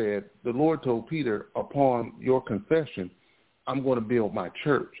 Peter said, the Lord told Peter, upon your confession, I'm going to build my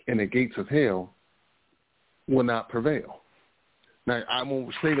church, and the gates of hell will not prevail. Now, I'm going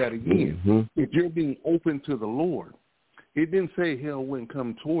to say that again. Mm-hmm. If you're being open to the Lord, it didn't say hell wouldn't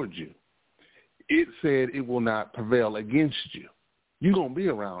come towards you. It said it will not prevail against you. You're going to be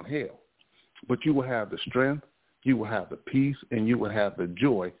around hell, but you will have the strength, you will have the peace, and you will have the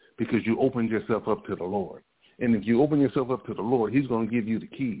joy because you opened yourself up to the Lord. And if you open yourself up to the Lord, he's going to give you the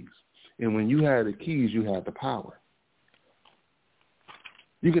keys. And when you have the keys, you have the power.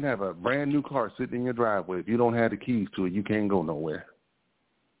 You can have a brand new car sitting in your driveway. If you don't have the keys to it, you can't go nowhere.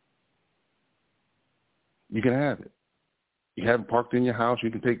 You can have it. You have it parked in your house.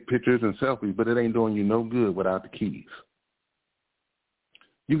 You can take pictures and selfies, but it ain't doing you no good without the keys.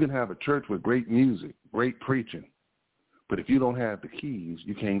 You can have a church with great music, great preaching, but if you don't have the keys,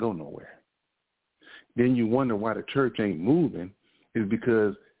 you can't go nowhere. Then you wonder why the church ain't moving, is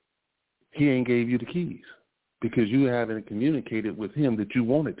because he ain't gave you the keys, because you haven't communicated with him that you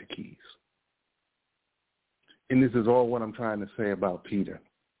wanted the keys. And this is all what I'm trying to say about Peter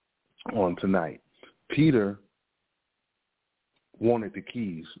on tonight. Peter wanted the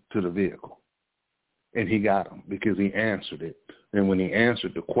keys to the vehicle, and he got them because he answered it. And when he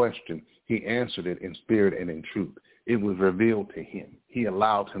answered the question, he answered it in spirit and in truth. It was revealed to him. He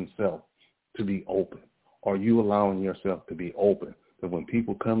allowed himself to be open. Are you allowing yourself to be open? That when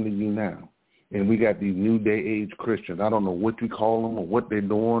people come to you now, and we got these new day age Christians, I don't know what we call them or what they're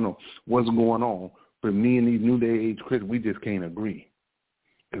doing or what's going on, but me and these new day age Christians, we just can't agree.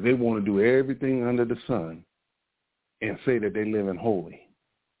 Because they want to do everything under the sun and say that they're living holy.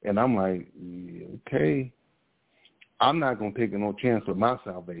 And I'm like, okay, I'm not going to take no chance with my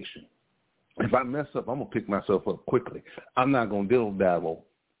salvation. If I mess up, I'm going to pick myself up quickly. I'm not going to dilly-dabble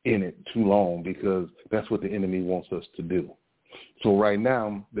in it too long, because that's what the enemy wants us to do. So right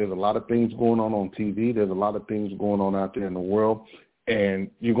now, there's a lot of things going on TV. There's a lot of things going on out there in the world, and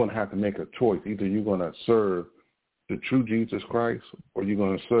you're going to have to make a choice. Either you're going to serve the true Jesus Christ, or you're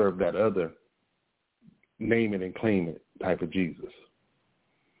going to serve that other name it and claim it type of Jesus.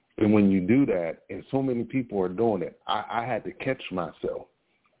 And when you do that, and so many people are doing it, I had to catch myself.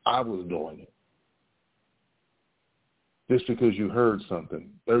 I was doing it. Just because you heard something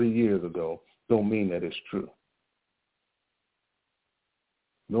 30 years ago don't mean that it's true.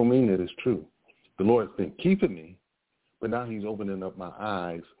 Don't mean that it's true. The Lord's been keeping me, but now he's opening up my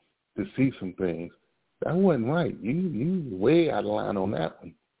eyes to see some things. That wasn't right. You way out of line on that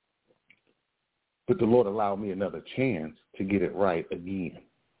one. But the Lord allowed me another chance to get it right again.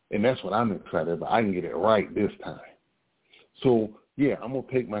 And that's what I'm excited about. I can get it right this time. So, yeah, I'm going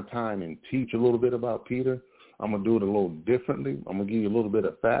to take my time and teach a little bit about Peter. I'm going to do it a little differently. I'm going to give you a little bit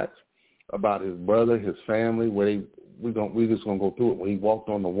of facts about his brother, his family, we're just going to go through it. When he walked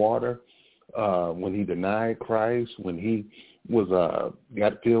on the water, when he denied Christ, when he was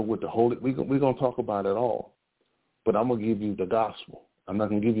got filled with the Holy, we're going to talk about it all. But I'm going to give you the gospel. I'm not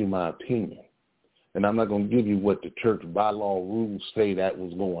going to give you my opinion. And I'm not going to give you what the church bylaw rules say that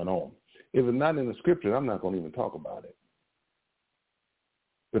was going on. If it's not in the scripture, I'm not going to even talk about it.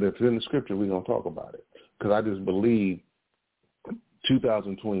 But if it's in the scripture, we're going to talk about it. Because I just believe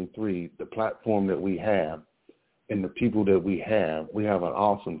 2023, the platform that we have and the people that we have an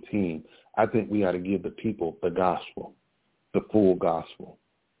awesome team. I think we ought to give the people the gospel, the full gospel,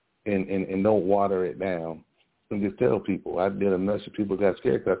 and don't water it down. And just tell people. I did a message, people got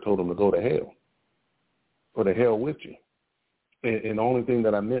scared because I told them to go to hell. Or to hell with you. And the only thing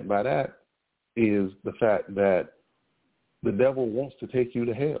that I meant by that is the fact that the devil wants to take you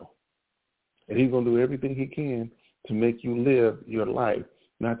to hell. And he's going to do everything he can to make you live your life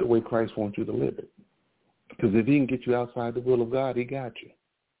not the way Christ wants you to live it. Because if he can get you outside the will of God, he got you.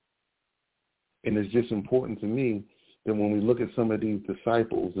 And it's just important to me that when we look at some of these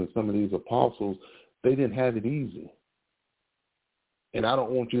disciples and some of these apostles, they didn't have it easy. And I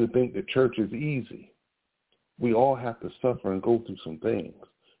don't want you to think the church is easy. We all have to suffer and go through some things.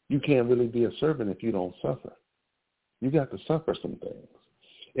 You can't really be a servant if you don't suffer. You got to suffer some things.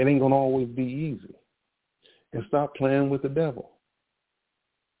 It ain't going to always be easy. And stop playing with the devil.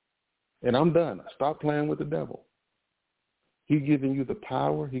 And I'm done. Stop playing with the devil. He's giving you the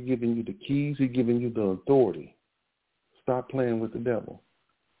power. He's giving you the keys. He's giving you the authority. Stop playing with the devil.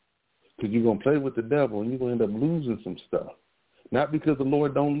 Because you're going to play with the devil and you're going to end up losing some stuff. Not because the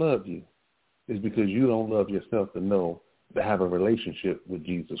Lord don't love you. It's because you don't love yourself to have a relationship with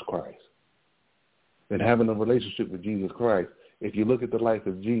Jesus Christ. And having a relationship with Jesus Christ, if you look at the life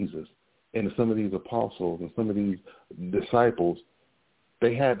of Jesus and some of these apostles and some of these disciples,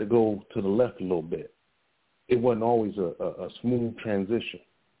 they had to go to the left a little bit. It wasn't always a smooth transition.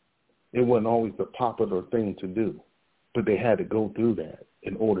 It wasn't always the popular thing to do. But they had to go through that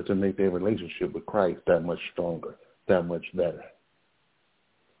in order to make their relationship with Christ that much stronger, that much better.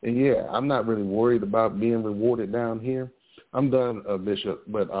 And, yeah, I'm not really worried about being rewarded down here. I'm done, Bishop,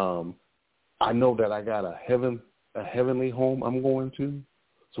 but I know that I got a heavenly home I'm going to.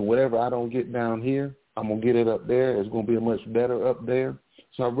 So whatever I don't get down here, I'm going to get it up there. It's going to be much better up there.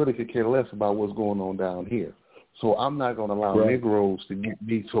 So I really could care less about what's going on down here. So I'm not going to allow Negroes to get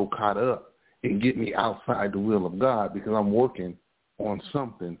me so caught up and get me outside the will of God because I'm working on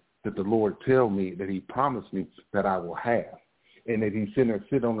something that the Lord tell me that he promised me that I will have. And that he's going to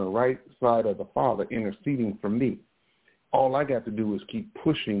sit on the right side of the Father interceding for me. All I got to do is keep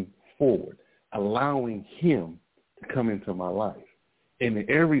pushing forward, allowing him to come into my life. And in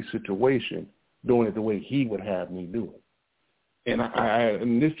every situation, doing it the way he would have me do it.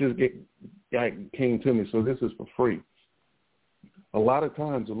 And this just came to me, so this is for free. A lot of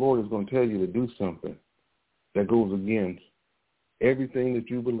times the Lord is going to tell you to do something that goes against everything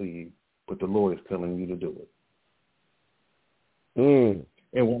that you believe, but the Lord is telling you to do it. And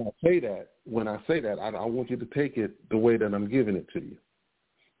when I say that, I want you to take it the way that I'm giving it to you.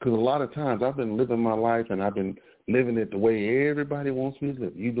 Because a lot of times I've been living my life and I've been living it the way everybody wants me to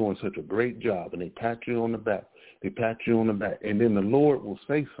live. You're doing such a great job, and they pat you on the back. They pat you on the back. And then the Lord will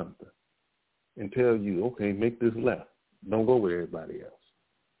say something and tell you, okay, make this left. Don't go with everybody else.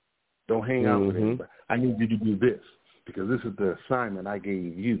 Don't hang out with everybody. I need you to do this because this is the assignment I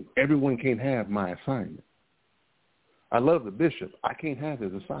gave you. Everyone can't have my assignment. I love the bishop. I can't have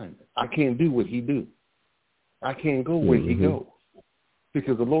his assignment. I can't do what he do. I can't go where he goes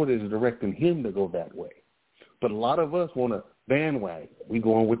because the Lord is directing him to go that way. But a lot of us want to bandwagon. We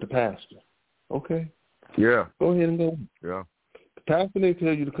going with the pastor. Okay. Yeah. Go ahead and go. Yeah. The pastor didn't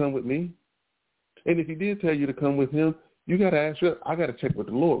tell you to come with me. And if he did tell you to come with him, you got to ask you, I got to check with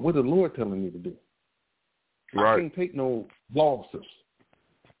the Lord. What is the Lord telling me to do? Right. I can't take no losses.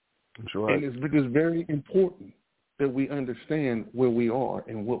 That's right. And it's very important that we understand where we are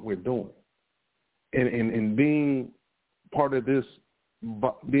and what we're doing. And being part of this,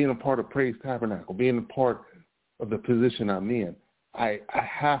 being a part of Praise Tabernacle, being a part of the position I'm in, I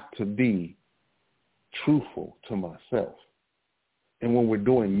have to be truthful to myself. And when we're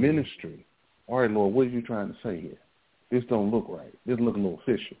doing ministry, all right, Lord, what are you trying to say here? This don't look right. This look a little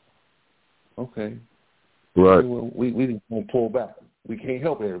fishy. Okay. Right. We just going to pull back. We can't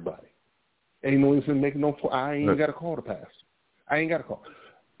help everybody. Ain't no sense making no. I ain't got to call the pastor. I ain't got to call.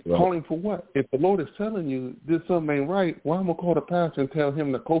 Right. Calling for what? If the Lord is telling you this something ain't right, why am I call the pastor and tell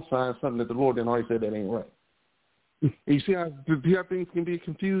him to co-sign something that the Lord didn't already said that ain't right? And you see how things can be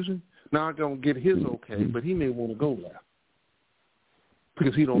confusing? Now I'm going to get his okay, but he may want to go there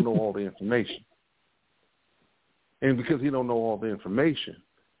because he don't know all the information. And because he don't know all the information,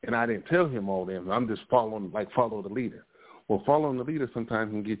 and I didn't tell him all the information, I'm just following, like follow the leader. Well, following the leader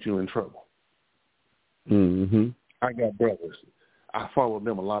sometimes can get you in trouble. Mm-hmm. I got brothers. I followed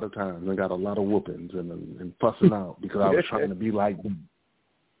them a lot of times and got a lot of whoopings and fussing out because I was trying to be like them.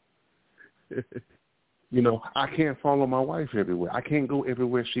 You know, I can't follow my wife everywhere. I can't go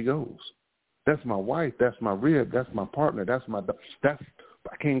everywhere she goes. That's my wife. That's my rib. That's my partner.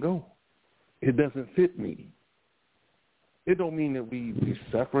 I can't go. It doesn't fit me. It don't mean that we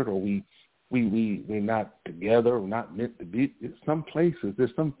separate or we're not together or not meant to be. It's some places,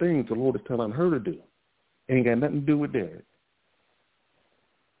 there's some things the Lord is telling her to do. It ain't got nothing to do with that.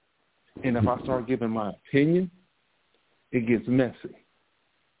 And if I start giving my opinion, it gets messy.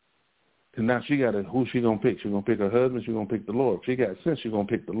 And now she got who she going to pick? She going to pick her husband? She going to pick the Lord? If she got sense, she going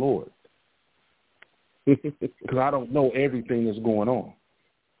to pick the Lord. Because I don't know everything that's going on.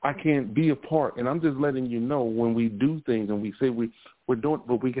 I can't be a part. And I'm just letting you know when we do things and we say we're doing,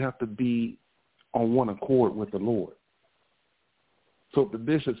 but we have to be on one accord with the Lord. So if the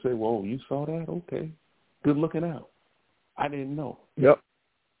bishop say, well, you saw that? Okay. Good looking out. I didn't know. Yep.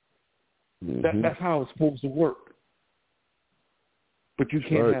 Mm-hmm. That's how it's supposed to work. But you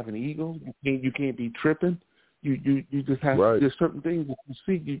can't have an ego. You can't be tripping. You just have there's certain things that you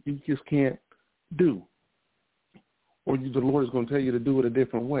see you just can't do. Or the Lord is going to tell you to do it a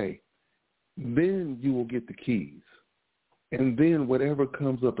different way. Then you will get the keys. And then whatever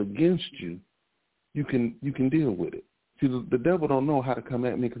comes up against you, you can deal with it. See, the devil don't know how to come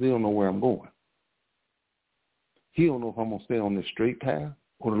at me because he don't know where I'm going. He don't know if I'm going to stay on this straight path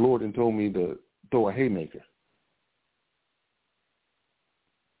or the Lord then told me to throw a haymaker.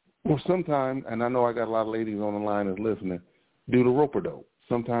 Or sometimes, and I know I got a lot of ladies on the line that's listening, do the rope-a-dope.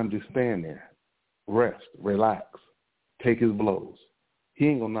 Sometimes just stand there, rest, relax, take his blows. He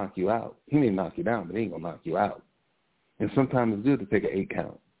ain't going to knock you out. He may knock you down, but he ain't going to knock you out. And sometimes it's good to take an 8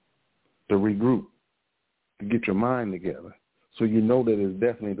 count, to regroup, to get your mind together so you know that it's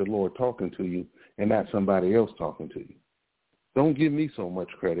definitely the Lord talking to you and not somebody else talking to you. Don't give me so much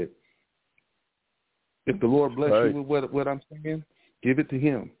credit. If the Lord bless you with what I'm saying, give it to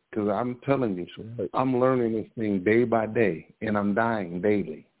him because I'm telling you, I'm learning this thing day by day, and I'm dying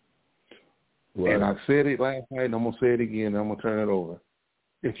daily. Right. And I said it last night, and I'm going to say it again, and I'm going to turn it over.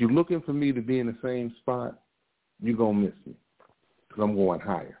 If you're looking for me to be in the same spot, you're going to miss me because I'm going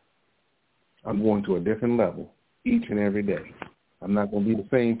higher. I'm going to a different level each and every day. I'm not going to be the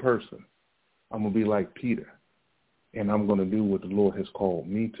same person. I'm going to be like Peter, and I'm going to do what the Lord has called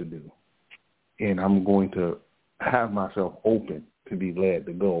me to do. And I'm going to have myself open to be led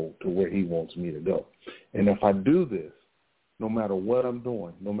to go to where he wants me to go. And if I do this, no matter what I'm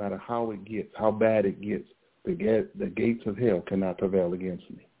doing, no matter how it gets, how bad it gets, the gates of hell cannot prevail against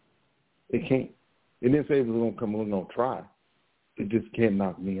me. It can't. It didn't say it was going to come, we're going to try. It just can't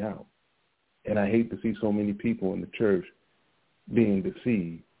knock me out. And I hate to see so many people in the church being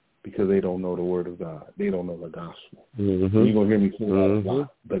deceived because they don't know the word of God. They don't know the gospel. Mm-hmm. You're going to hear me say that a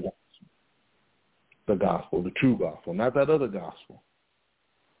lot, the gospel. The gospel, the true gospel, not that other gospel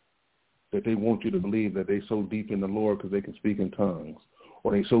that they want you to believe that they're so deep in the Lord because they can speak in tongues,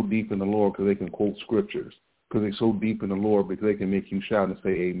 or they're so deep in the Lord because they can quote scriptures, because they're so deep in the Lord because they can make you shout and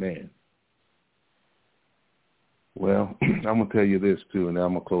say amen. Well, I'm going to tell you this, too, and then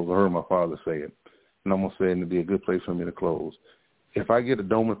I'm going to close. I heard my father say it, and I'm going to say it, and it'll be a good place for me to close. If I get a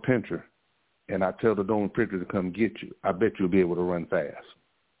dormant pincher and I tell the dormant pincher to come get you, I bet you'll be able to run fast.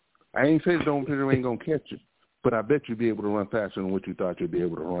 I ain't saying the dormant pincher ain't going to catch you, but I bet you'll be able to run faster than what you thought you'd be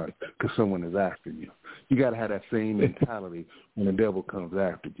able to run because someone is after you. You got to have that same mentality when the devil comes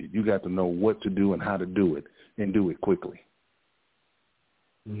after you. You got to know what to do and how to do it and do it quickly.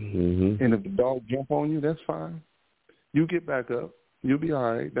 Mm-hmm. And if the dog jump on you, that's fine. You get back up. You'll be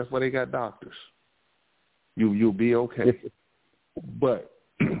all right. That's why they got doctors. You'll be okay. But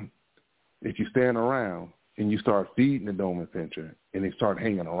if you stand around and you start feeding the dormant pincher and they start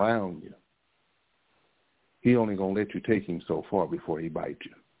hanging around you, he only going to let you take him so far before he bites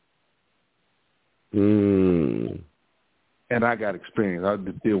you. And I got experience. I'll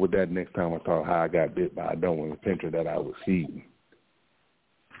deal with that next time I talk how I got bit by a dormant pincher that I was feeding.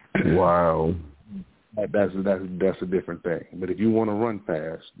 Wow. That's a different thing. But if you want to run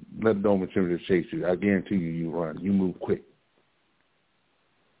fast, let the dormant pincher chase you. I guarantee you run. You move quick.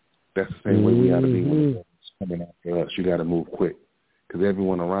 That's the same way we got to be when it's coming after us. You got to move quick because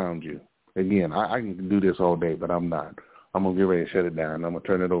everyone around you. Again, I can do this all day, but I'm not. I'm going to get ready to shut it down. I'm going to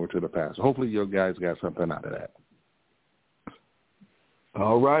turn it over to the pastor. Hopefully your guys got something out of that.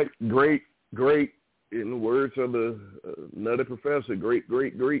 All right. Great. In the words of the Nutty Professor, great.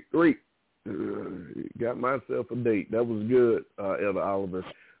 Got myself a date. That was good, Elder Oliver.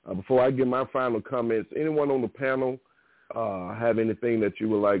 Before I give my final comments, anyone on the panel have anything that you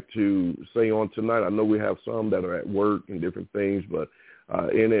would like to say on tonight? I know we have some that are at work and different things, but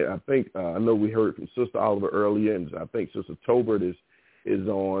in it, I think I know we heard from Sister Oliver earlier, and I think Sister Tobert is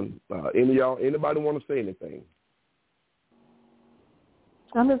on. Anybody want to say anything?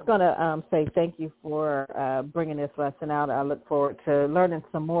 I'm just going to say thank you for bringing this lesson out. I look forward to learning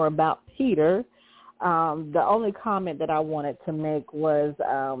some more about Peter. The only comment that I wanted to make was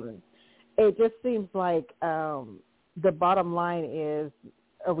it just seems like the bottom line is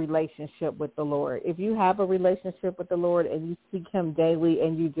a relationship with the Lord. If you have a relationship with the Lord and you seek him daily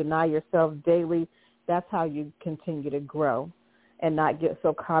and you deny yourself daily, that's how you continue to grow and not get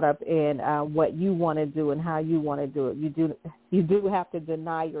so caught up in what you want to do and how you want to do it. You do have to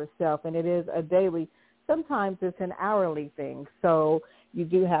deny yourself, and it is a daily. Sometimes it's an hourly thing, so you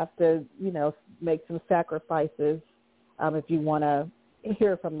do have to, make some sacrifices if you want to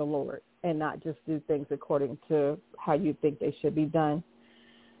hear from the Lord and not just do things according to how you think they should be done.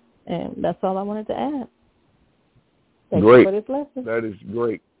 And that's all I wanted to add. Thank you for this lesson. That is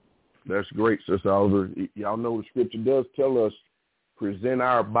great. That's great, Sister Oliver. Y'all know the scripture does tell us, present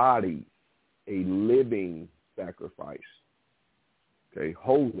our body a living sacrifice, okay,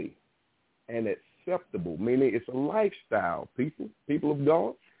 holy and acceptable, meaning it's a lifestyle, people of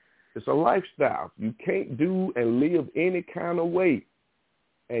God. It's a lifestyle. You can't do and live any kind of way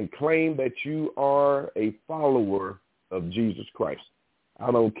and claim that you are a follower of Jesus Christ.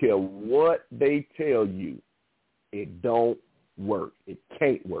 I don't care what they tell you. It don't work. It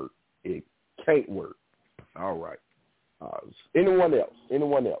can't work. It can't work. All right. Anyone else?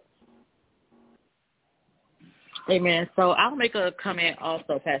 Amen. So I'll make a comment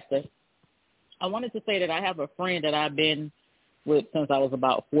also, Pastor. I wanted to say that I have a friend that I've been with since I was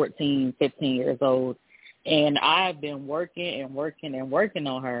about 14, 15 years old, and I've been working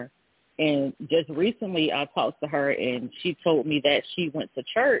on her. And just recently I talked to her, and she told me that she went to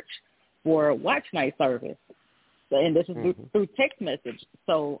church for a watch night service. And this is through text message.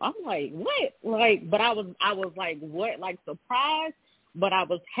 So I'm like, what? But I was like, what? Like surprised, but I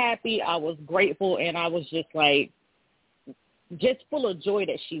was happy. I was grateful. And I was just full of joy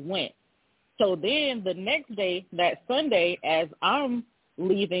that she went. So then the next day, that Sunday, as I'm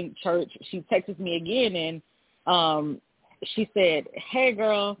leaving church, she texted me again. And she said, hey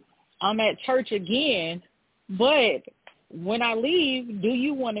girl, I'm at church again, but when I leave, do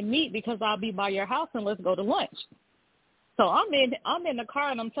you want to meet? Because I'll be by your house and let's go to lunch. So I'm in the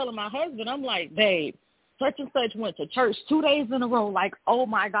car and I'm telling my husband, I'm like, babe, such and such went to church 2 days in a row. Like, oh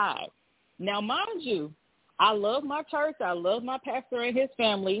my God. Now, mind you, I love my church. I love my pastor and his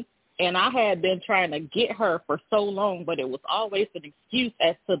family. And I had been trying to get her for so long, but it was always an excuse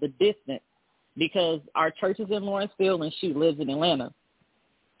as to the distance because our church is in Lawrenceville and she lives in Atlanta.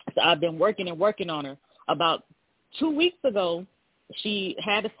 So I've been working on her. About 2 weeks ago, she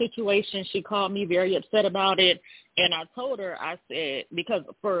had a situation. She called me very upset about it. And I told her, I said, because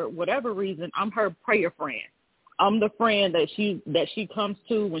for whatever reason, I'm her prayer friend. I'm the friend that she comes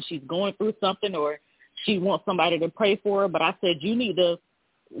to when she's going through something or she wants somebody to pray for her. But I said, you need to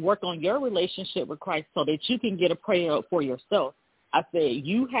work on your relationship with Christ so that you can get a prayer for yourself. I said,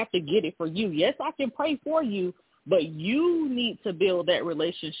 you have to get it for you. Yes, I can pray for you, but you need to build that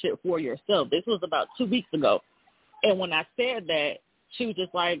relationship for yourself. This was about 2 weeks ago. And when I said that, she was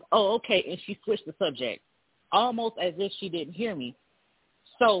just like, oh, okay, and she switched the subject, almost as if she didn't hear me.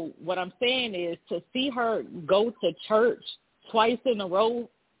 So what I'm saying is to see her go to church twice in a row,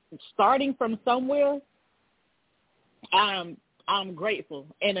 starting from somewhere, I'm grateful.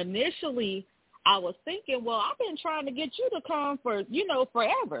 And initially I was thinking, well, I've been trying to get you to come for,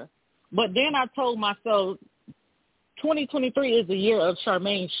 forever. But then I told myself 2023 is the year of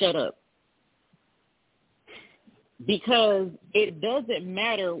Charmaine, shut up. Because it doesn't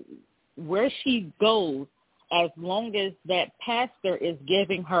matter where she goes as long as that pastor is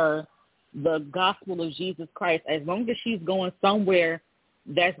giving her the gospel of Jesus Christ, as long as she's going somewhere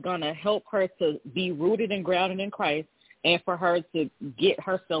that's going to help her to be rooted and grounded in Christ and for her to get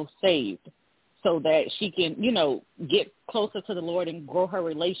herself saved so that she can, get closer to the Lord and grow her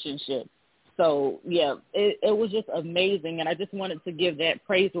relationship. So, yeah, it was just amazing. And I just wanted to give that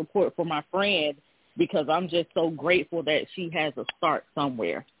praise report for my friend because I'm just so grateful that she has a start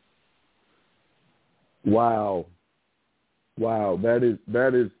somewhere. Wow. Wow, that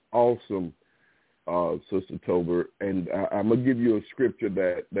is awesome, Sister Tober. And I'm going to give you a scripture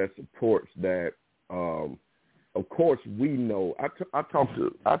that supports that. Of course, we know. I talk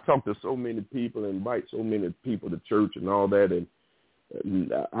to so many people and invite so many people to church and all that,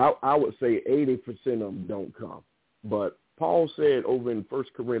 and I would say 80% of them don't come. But Paul said over in 1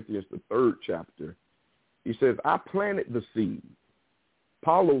 Corinthians, the 3rd chapter, he says, I planted the seed.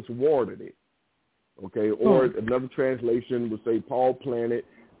 Apollos watered it. Okay, or another translation would say Paul planted,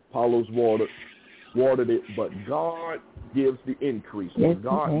 Apollos watered it, but God gives the increase. Yes,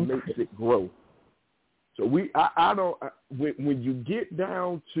 God makes it grow. So when you get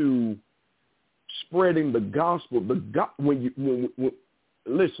down to spreading the gospel,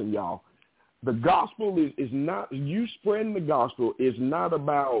 listen, y'all, the gospel is not, you spreading the gospel is not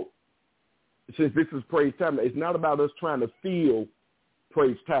about, since this is Praise Tabernacle, it's not about us trying to fill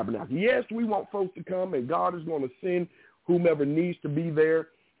Praise Tabernacle. Yes, we want folks to come, and God is going to send whomever needs to be there.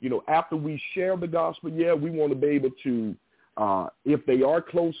 You know, after we share the gospel, we want to be able to, if they are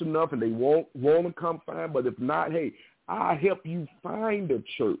close enough and they want to come, fine. But if not, hey, I'll help you find a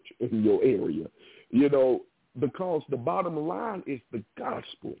church in your area. You know, because the bottom line is the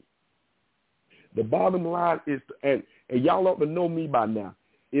gospel. The bottom line is, and y'all ought to know me by now.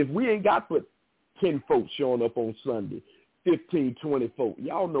 If we ain't got but 10 folks showing up on Sunday, 15, 20 folk,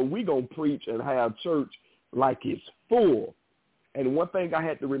 y'all know we going to preach and have church like it's full. And one thing I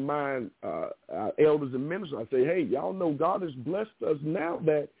had to remind our elders and ministers, I say, hey, y'all know God has blessed us now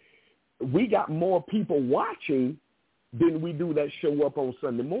that we got more people watching than we do that show up on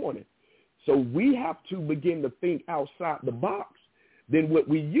Sunday morning. So we have to begin to think outside the box than what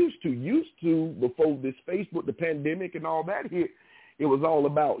we used to before this Facebook, the pandemic and all that hit. It was all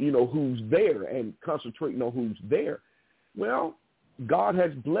about, you know, who's there and concentrating on who's there. Well, God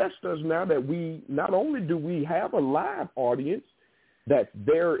has blessed us now that we not only do we have a live audience that's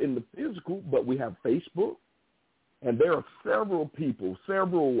there in the physical, but we have Facebook, and there are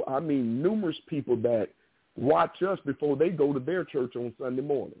numerous people that watch us before they go to their church on Sunday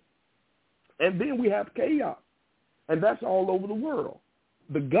morning. And then we have chaos, and that's all over the world.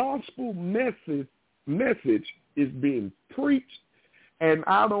 The gospel message is being preached. And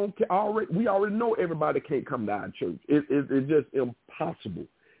we already know everybody can't come to our church. It's just impossible.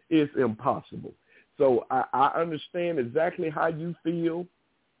 It's impossible. So I understand exactly how you feel,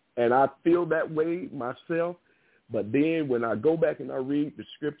 and I feel that way myself. But then when I go back and I read the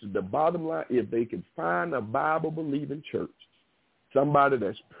scriptures, the bottom line, if they can find a Bible-believing church, somebody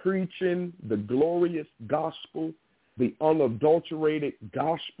that's preaching the glorious gospel, the unadulterated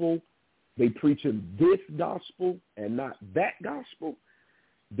gospel, they preaching this gospel and not that gospel,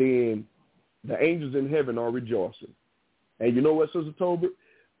 then the angels in heaven are rejoicing. And you know what, Sister Tolbert?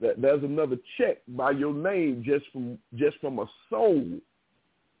 There's another check by your name just from a soul.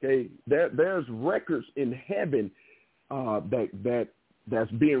 Okay, there's records in heaven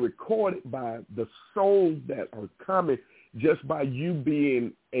that's being recorded by the souls that are coming just by you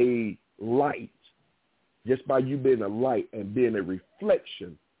being a light, just by you being a light and being a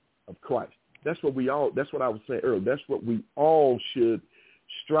reflection of Christ. That's what I was saying earlier. That's what we all should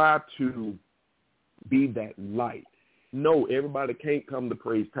strive to be, that light. No, everybody can't come to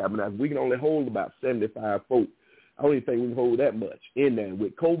Praise Tabernacle. We can only hold about 75 folk. I don't even think we can hold that much in there.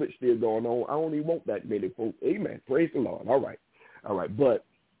 With COVID still going on, I don't even want that many folk. Amen. Praise the Lord. All right. But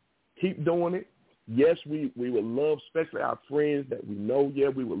keep doing it. Yes, we would love, especially our friends that we know. Yeah,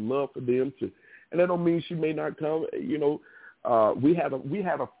 we would love for them to. And that don't mean she may not come. You know, we had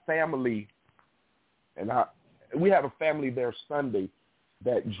a family, and we had a family there Sunday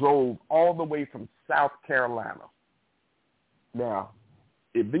that drove all the way from South Carolina. Now,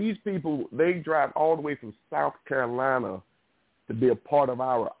 if these people, they drive all the way from South Carolina to be a part of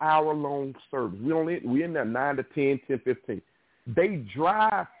our hour-long service. We in there 9 to 10, 10, 15. They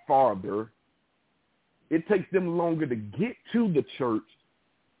drive farther. It takes them longer to get to the church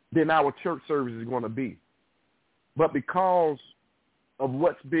than our church service is going to be. But because of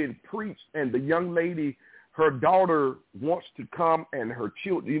what's being preached, and the young lady, her daughter wants to come, and her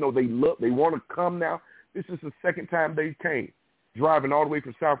children, you know, they want to come now. This is the second time they came, driving all the way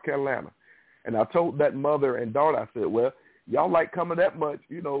from South Carolina. And I told that mother and daughter, I said, well, y'all like coming that much,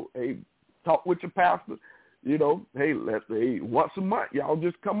 you know, hey, talk with your pastor, you know, hey, once a month, y'all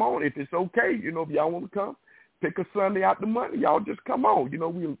just come on. If it's okay, you know, if y'all want to come, pick a Sunday out the month, y'all just come on. You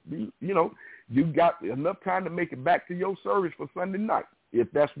know, you got enough time to make it back to your service for Sunday night,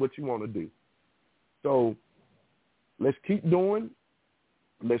 if that's what you want to do. So let's keep doing.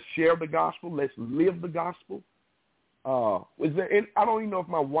 Let's share the gospel. Let's live the gospel. I don't even know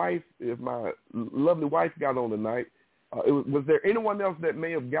if my lovely wife got on tonight. Was there anyone else that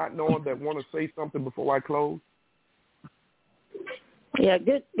may have gotten on that want to say something before I close? Yeah,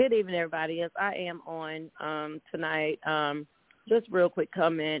 good evening, everybody. Yes, I am on tonight. Just real quick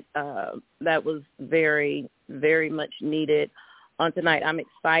comment that was very, very much needed on tonight. I'm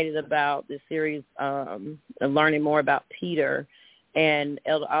excited about this series, learning more about Peter. And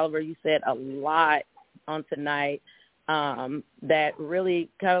Elder Oliver, you said a lot on tonight that really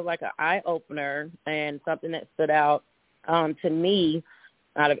kind of like an eye-opener and something that stood out to me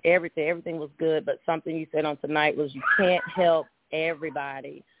out of everything. Everything was good, but something you said on tonight was you can't help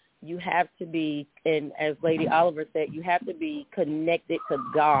everybody. You have to be, and as Lady Oliver said, you have to be connected to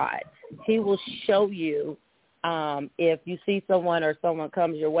God. He will show you if you see someone or someone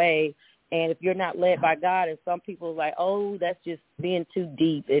comes your way, and if you're not led by God, and some people are like, oh, that's just being too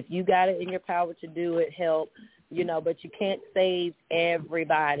deep. If you got it in your power to do it, help, but you can't save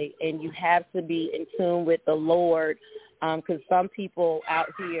everybody, and you have to be in tune with the Lord. Because some people out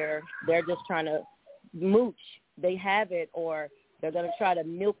here, they're just trying to mooch. They have it, or they're going to try to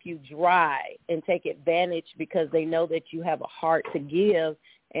milk you dry and take advantage because they know that you have a heart to give,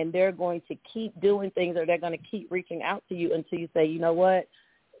 and they're going to keep doing things, or they're going to keep reaching out to you until you say, you know what,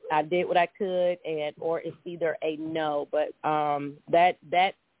 I did what I could, or it's either a no. But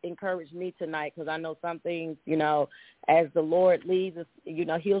that encouraged me tonight, because I know some things, as the Lord leads us,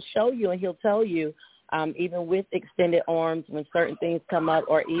 he'll show you and he'll tell you. Even with extended arms, when certain things come up,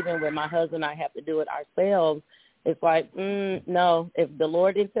 or even when my husband and I have to do it ourselves, it's like, no, if the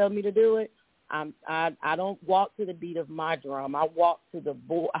Lord didn't tell me to do it, I don't walk to the beat of my drum. I walk to the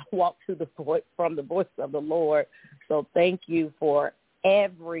voice from the voice of the Lord. So thank you for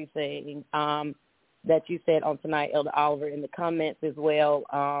everything that you said on tonight, Elder Oliver, in the comments as well.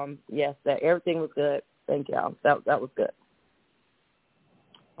 Yes, that everything was good. Thank y'all. That was good.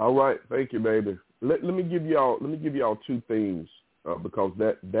 All right, thank you, baby. Let me give y'all two things because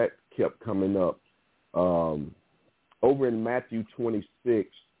that kept coming up. Over in Matthew 26,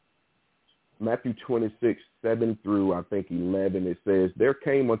 7 through I think 11, it says, there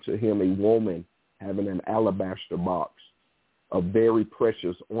came unto him a woman having an alabaster box of very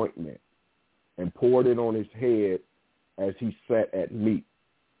precious ointment, and poured it on his head as he sat at meat.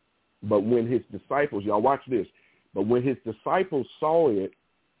 But when his disciples, y'all watch this, but when his disciples saw it,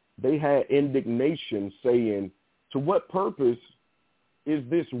 they had indignation, saying, to what purpose is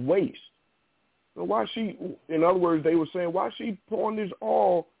this waste? So in other words, they were saying, why is she pouring this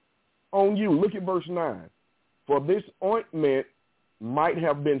all on you? Look at verse 9. For this ointment might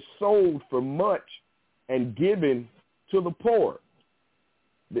have been sold for much and given to the poor.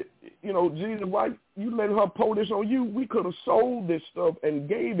 Jesus, why you letting her pour this on you? We could have sold this stuff and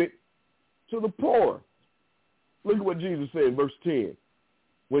gave it to the poor. Look at what Jesus said, verse 10.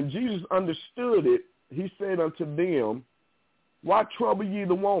 When Jesus understood it, he said unto them, why trouble ye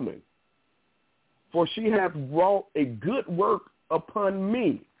the woman? For she hath wrought a good work upon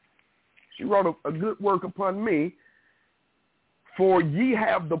me. She wrought a good work upon me. For ye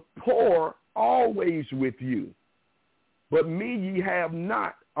have the poor always with you, but me ye have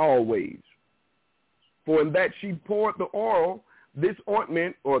not always. For in that she poured the oil, this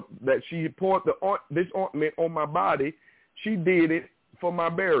ointment, or that she poured this ointment on my body, she did it for my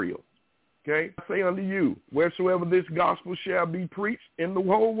burial. Okay? I say unto you, wheresoever this gospel shall be preached in the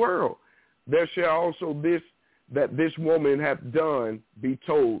whole world, there shall also this woman hath done be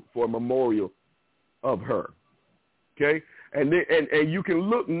told for a memorial of her. Okay? And you can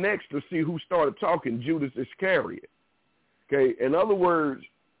look next to see who started talking, Judas Iscariot. Okay? In other words,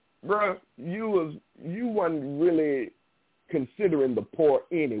 bruh, you wasn't really considering the poor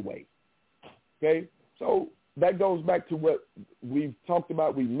anyway. Okay? So that goes back to what we've talked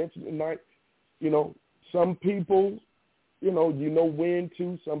about, we mentioned tonight. Some people, you know when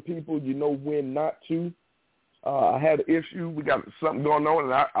to. Some people, when not to. I had an issue. We got something going on,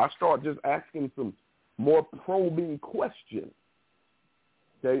 and I start just asking some more probing questions.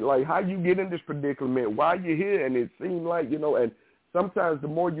 Okay, like how you get in this predicament, why you here, and it seemed like, and sometimes the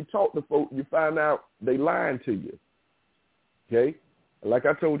more you talk to folks, you find out they lying to you. Okay? Like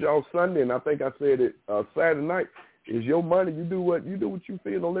I told y'all Sunday, and I think I said it Saturday night, is your money. You do what you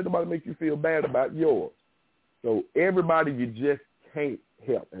feel. Don't let nobody make you feel bad about yours. So everybody you just can't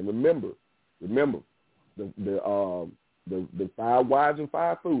help. And remember, the 5 wise and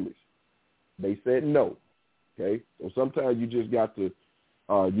 5 foolish. They said no. Okay? So sometimes you just got to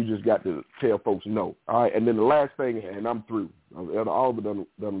tell folks no. All right, and then the last thing, and I'm through. All of it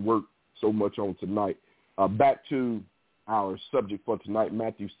done work so much on tonight. Back to our subject for tonight,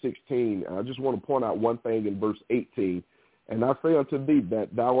 Matthew 16. I just want to point out one thing in verse 18. And I say unto thee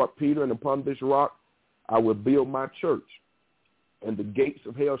that thou art Peter, and upon this rock I will build my church, and the gates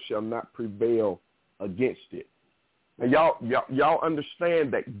of hell shall not prevail against it. Now, y'all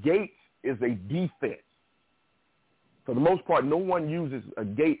understand that gates is a defense. For the most part, no one uses a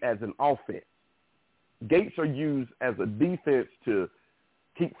gate as an offense. Gates are used as a defense to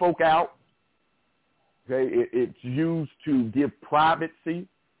keep folk out. Okay, it's used to give privacy.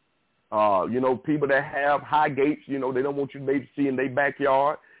 People that have high gates, they don't want you to maybe see in their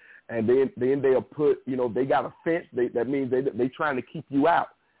backyard. And then they'll put, they got a fence. That means they trying to keep you out.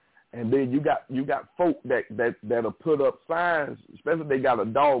 And then you got folk that'll put up signs, especially if they got a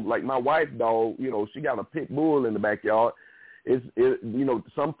dog, like my wife's dog, she got a pit bull in the backyard.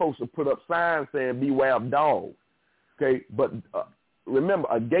 Some folks will put up signs saying beware of dogs. Okay, but remember,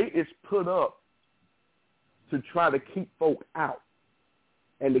 a gate is put up to try to keep folk out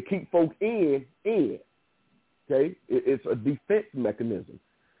and to keep folk in. Okay, it's a defense mechanism.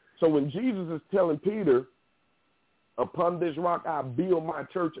 So when Jesus is telling Peter, upon this rock I build my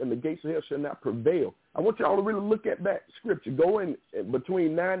church, and the gates of hell shall not prevail, I want y'all to really look at that scripture. Go in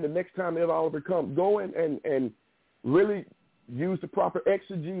between 9 the next time it all comes. Go in and really use the proper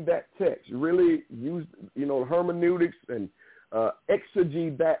exegete that text. Really use hermeneutics and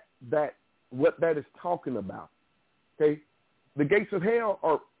exegete that what that is talking about. Okay, the gates of hell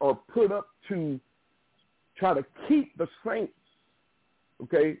are put up to try to keep the saints,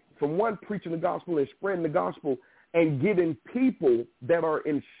 okay, from one, preaching the gospel and spreading the gospel, and getting people that are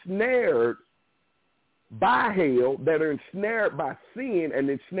ensnared by hell, that are ensnared by sin and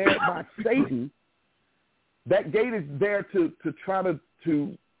ensnared by Satan. That gate is there to try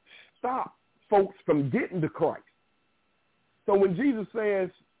to stop folks from getting to Christ. So when Jesus says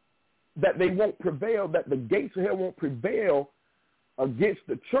that they won't prevail, that the gates of hell won't prevail against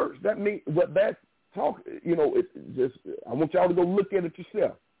the church, that means what that's talking, it's just, I want y'all to go look at it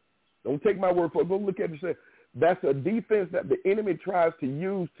yourself. Don't take my word for it. Go look at it yourself. That's a defense that the enemy tries to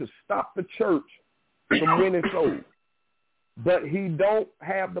use to stop the church from winning souls. But he don't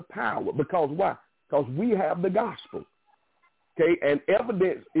have the power. Because why? Because we have the gospel. Okay, and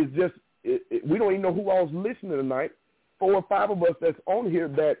evidence is just, we don't even know who all's listening tonight. 4 or 5 of us that's on here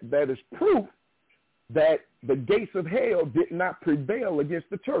that is proof that the gates of hell did not prevail against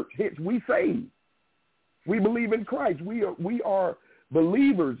the church. Hence, we saved. We believe in Christ. We are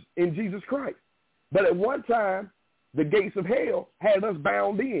believers in Jesus Christ. But at one time, the gates of hell had us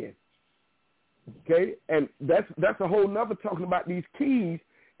bound in. Okay, and that's a whole nother talking about these keys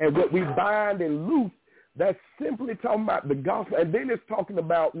and what we bind and loose. That's simply talking about the gospel. And then it's talking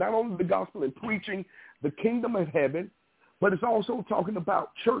about not only the gospel and preaching the kingdom of heaven, but it's also talking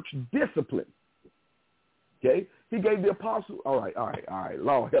about church discipline. Okay, he gave the apostles, all right,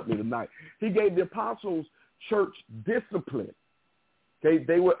 Lord help me tonight. He gave the apostles church discipline. Okay,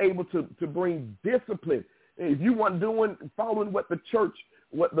 they were able to bring discipline. If you weren't following what the church,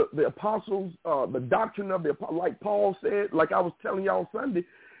 what the apostles, the doctrine of the, like Paul said, like I was telling y'all Sunday,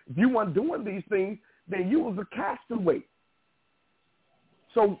 if you weren't doing these things, then you was a castaway.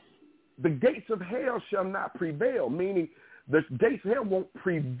 So the gates of hell shall not prevail, meaning the gates of hell won't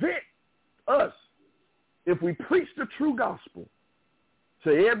prevent us if we preach the true gospel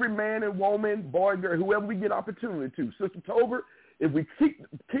to every man and woman, boy, girl, whoever we get opportunity to. Sister Tolbert, if we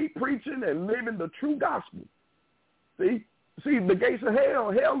keep preaching and living the true gospel, see the gates of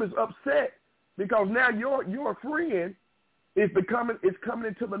hell is upset because now your friend is coming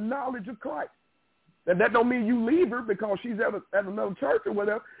into the knowledge of Christ. And that don't mean you leave her because she's at another church or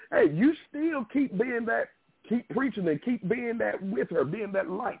whatever. Hey, you still keep preaching and keep being that with her, being that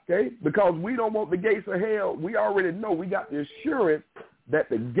light, okay? Because we don't want the gates of hell. We already know, we got the assurance that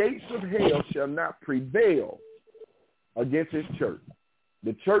the gates of hell shall not prevail against his church.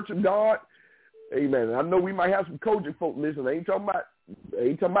 The church of God, amen. I know we might have some Kojic folk listening. I ain't talking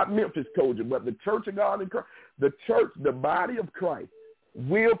about Memphis Kojic, but the church of God, the church, the body of Christ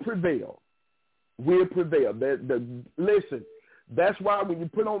will prevail. Will prevail. Listen, that's why when you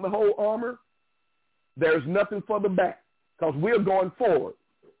put on the whole armor, there's nothing for the back because we're going forward.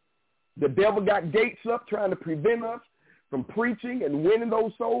 The devil got gates up trying to prevent us from preaching and winning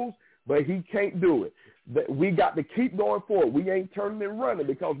those souls, but he can't do it. We got to keep going forward. We ain't turning and running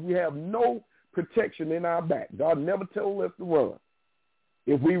because we have no protection in our back. God never told us to run.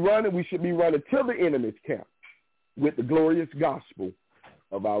 If we run, we should be running till the enemy's camp with the glorious gospel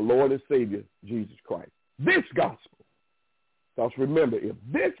of our Lord and Savior, Jesus Christ. This gospel. Because remember, if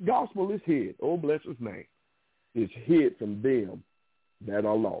this gospel is hid, oh, bless his name, it's hid from them that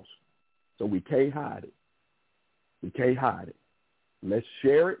are lost. So we can't hide it. We can't hide it. Let's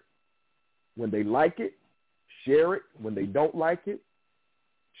share it when they like it. Share it when they don't like it.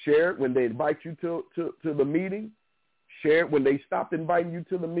 Share it when they invite you to the meeting. Share it when they stop inviting you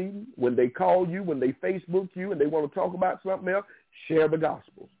to the meeting, when they call you, when they Facebook you and they want to talk about something else. Share the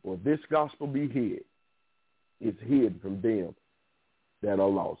gospel. For this gospel be hid. It's hid from them that are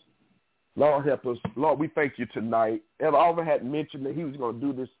lost. Lord, help us. Lord, we thank you tonight. Elder had mentioned that he was going to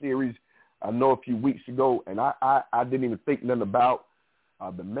do this series, I know, a few weeks ago, and I didn't even think nothing about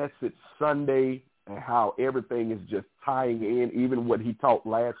the message Sunday and how everything is just tying in, even what he taught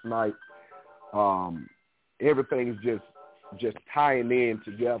last night. Everything is just tying in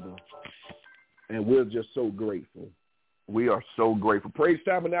together, and we're just so grateful. We are so grateful. Praise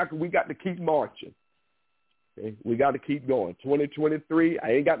Tabernacle, we got to keep marching. Okay? We got to keep going. 2023,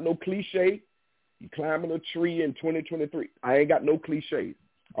 I ain't got no cliche. You climbing a tree in 2023. I ain't got no cliches.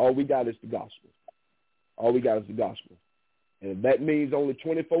 All we got is the gospel. All we got is the gospel. And if that means only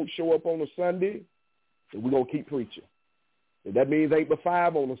 20 folks show up on a Sunday, then we're going to keep preaching. If that means 8 to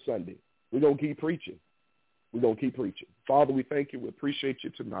 5 on a Sunday, we're going to keep preaching. We're going to keep preaching. Father, we thank you. We appreciate you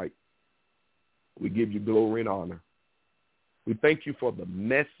tonight. We give you glory and honor. We thank you for the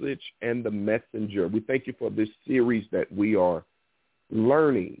message and the messenger. We thank you for this series that we are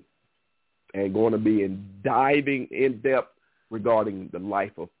learning and going to be diving in depth regarding the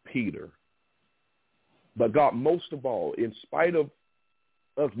life of Peter. But God, most of all, in spite of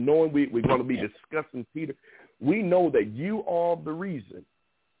us knowing we're going to be discussing Peter, we know that you are the reason.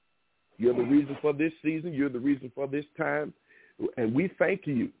 You're the reason for this season. You're the reason for this time. And we thank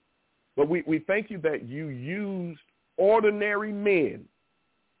you. But we thank you that you used ordinary men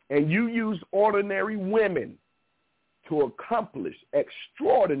and you used ordinary women to accomplish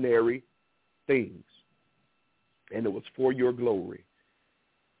extraordinary things. And it was for your glory.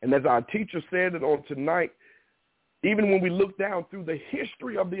 And as our teacher said it on tonight, even when we look down through the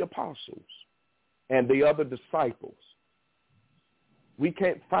history of the apostles and the other disciples, we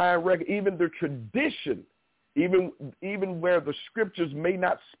can't find record, even the tradition, even where the scriptures may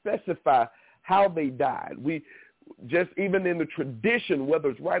not specify how they died. We just, even in the tradition, whether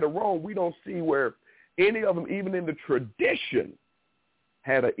it's right or wrong, we don't see where any of them, even in the tradition,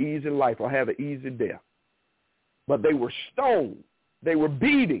 had an easy life or had an easy death. But they were stoned. They were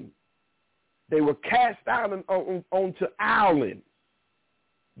beating. They were cast out onto islands.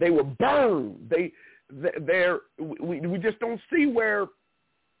 They were burned. We just don't see where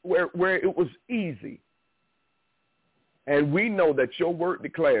it was easy. And we know that your word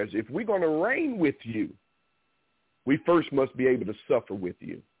declares if we're going to reign with you, we first must be able to suffer with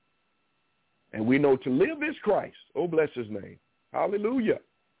you. And we know to live is Christ. Oh, bless his name. Hallelujah.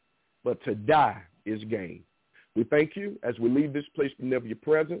 But to die is gain. We thank you as we leave this place but never your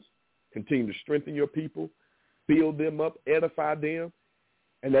presence. Continue to strengthen your people, build them up, edify them.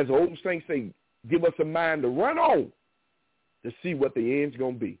 And as the old saints say, give us a mind to run on to see what the end's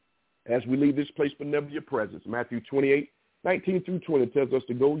going to be. As we leave this place but never your presence. Matthew 28:19 through 20 tells us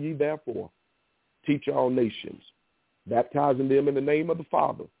to go ye therefore, teach all nations, baptizing them in the name of the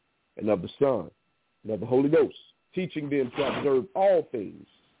Father and of the Son and of the Holy Ghost, teaching them to observe all things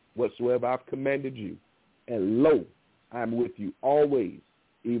whatsoever I've commanded you. And lo, I'm with you always,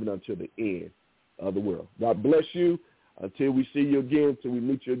 even until the end of the world. God bless you. Until we see you again, until we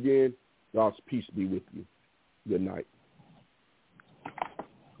meet you again, God's peace be with you. Good night.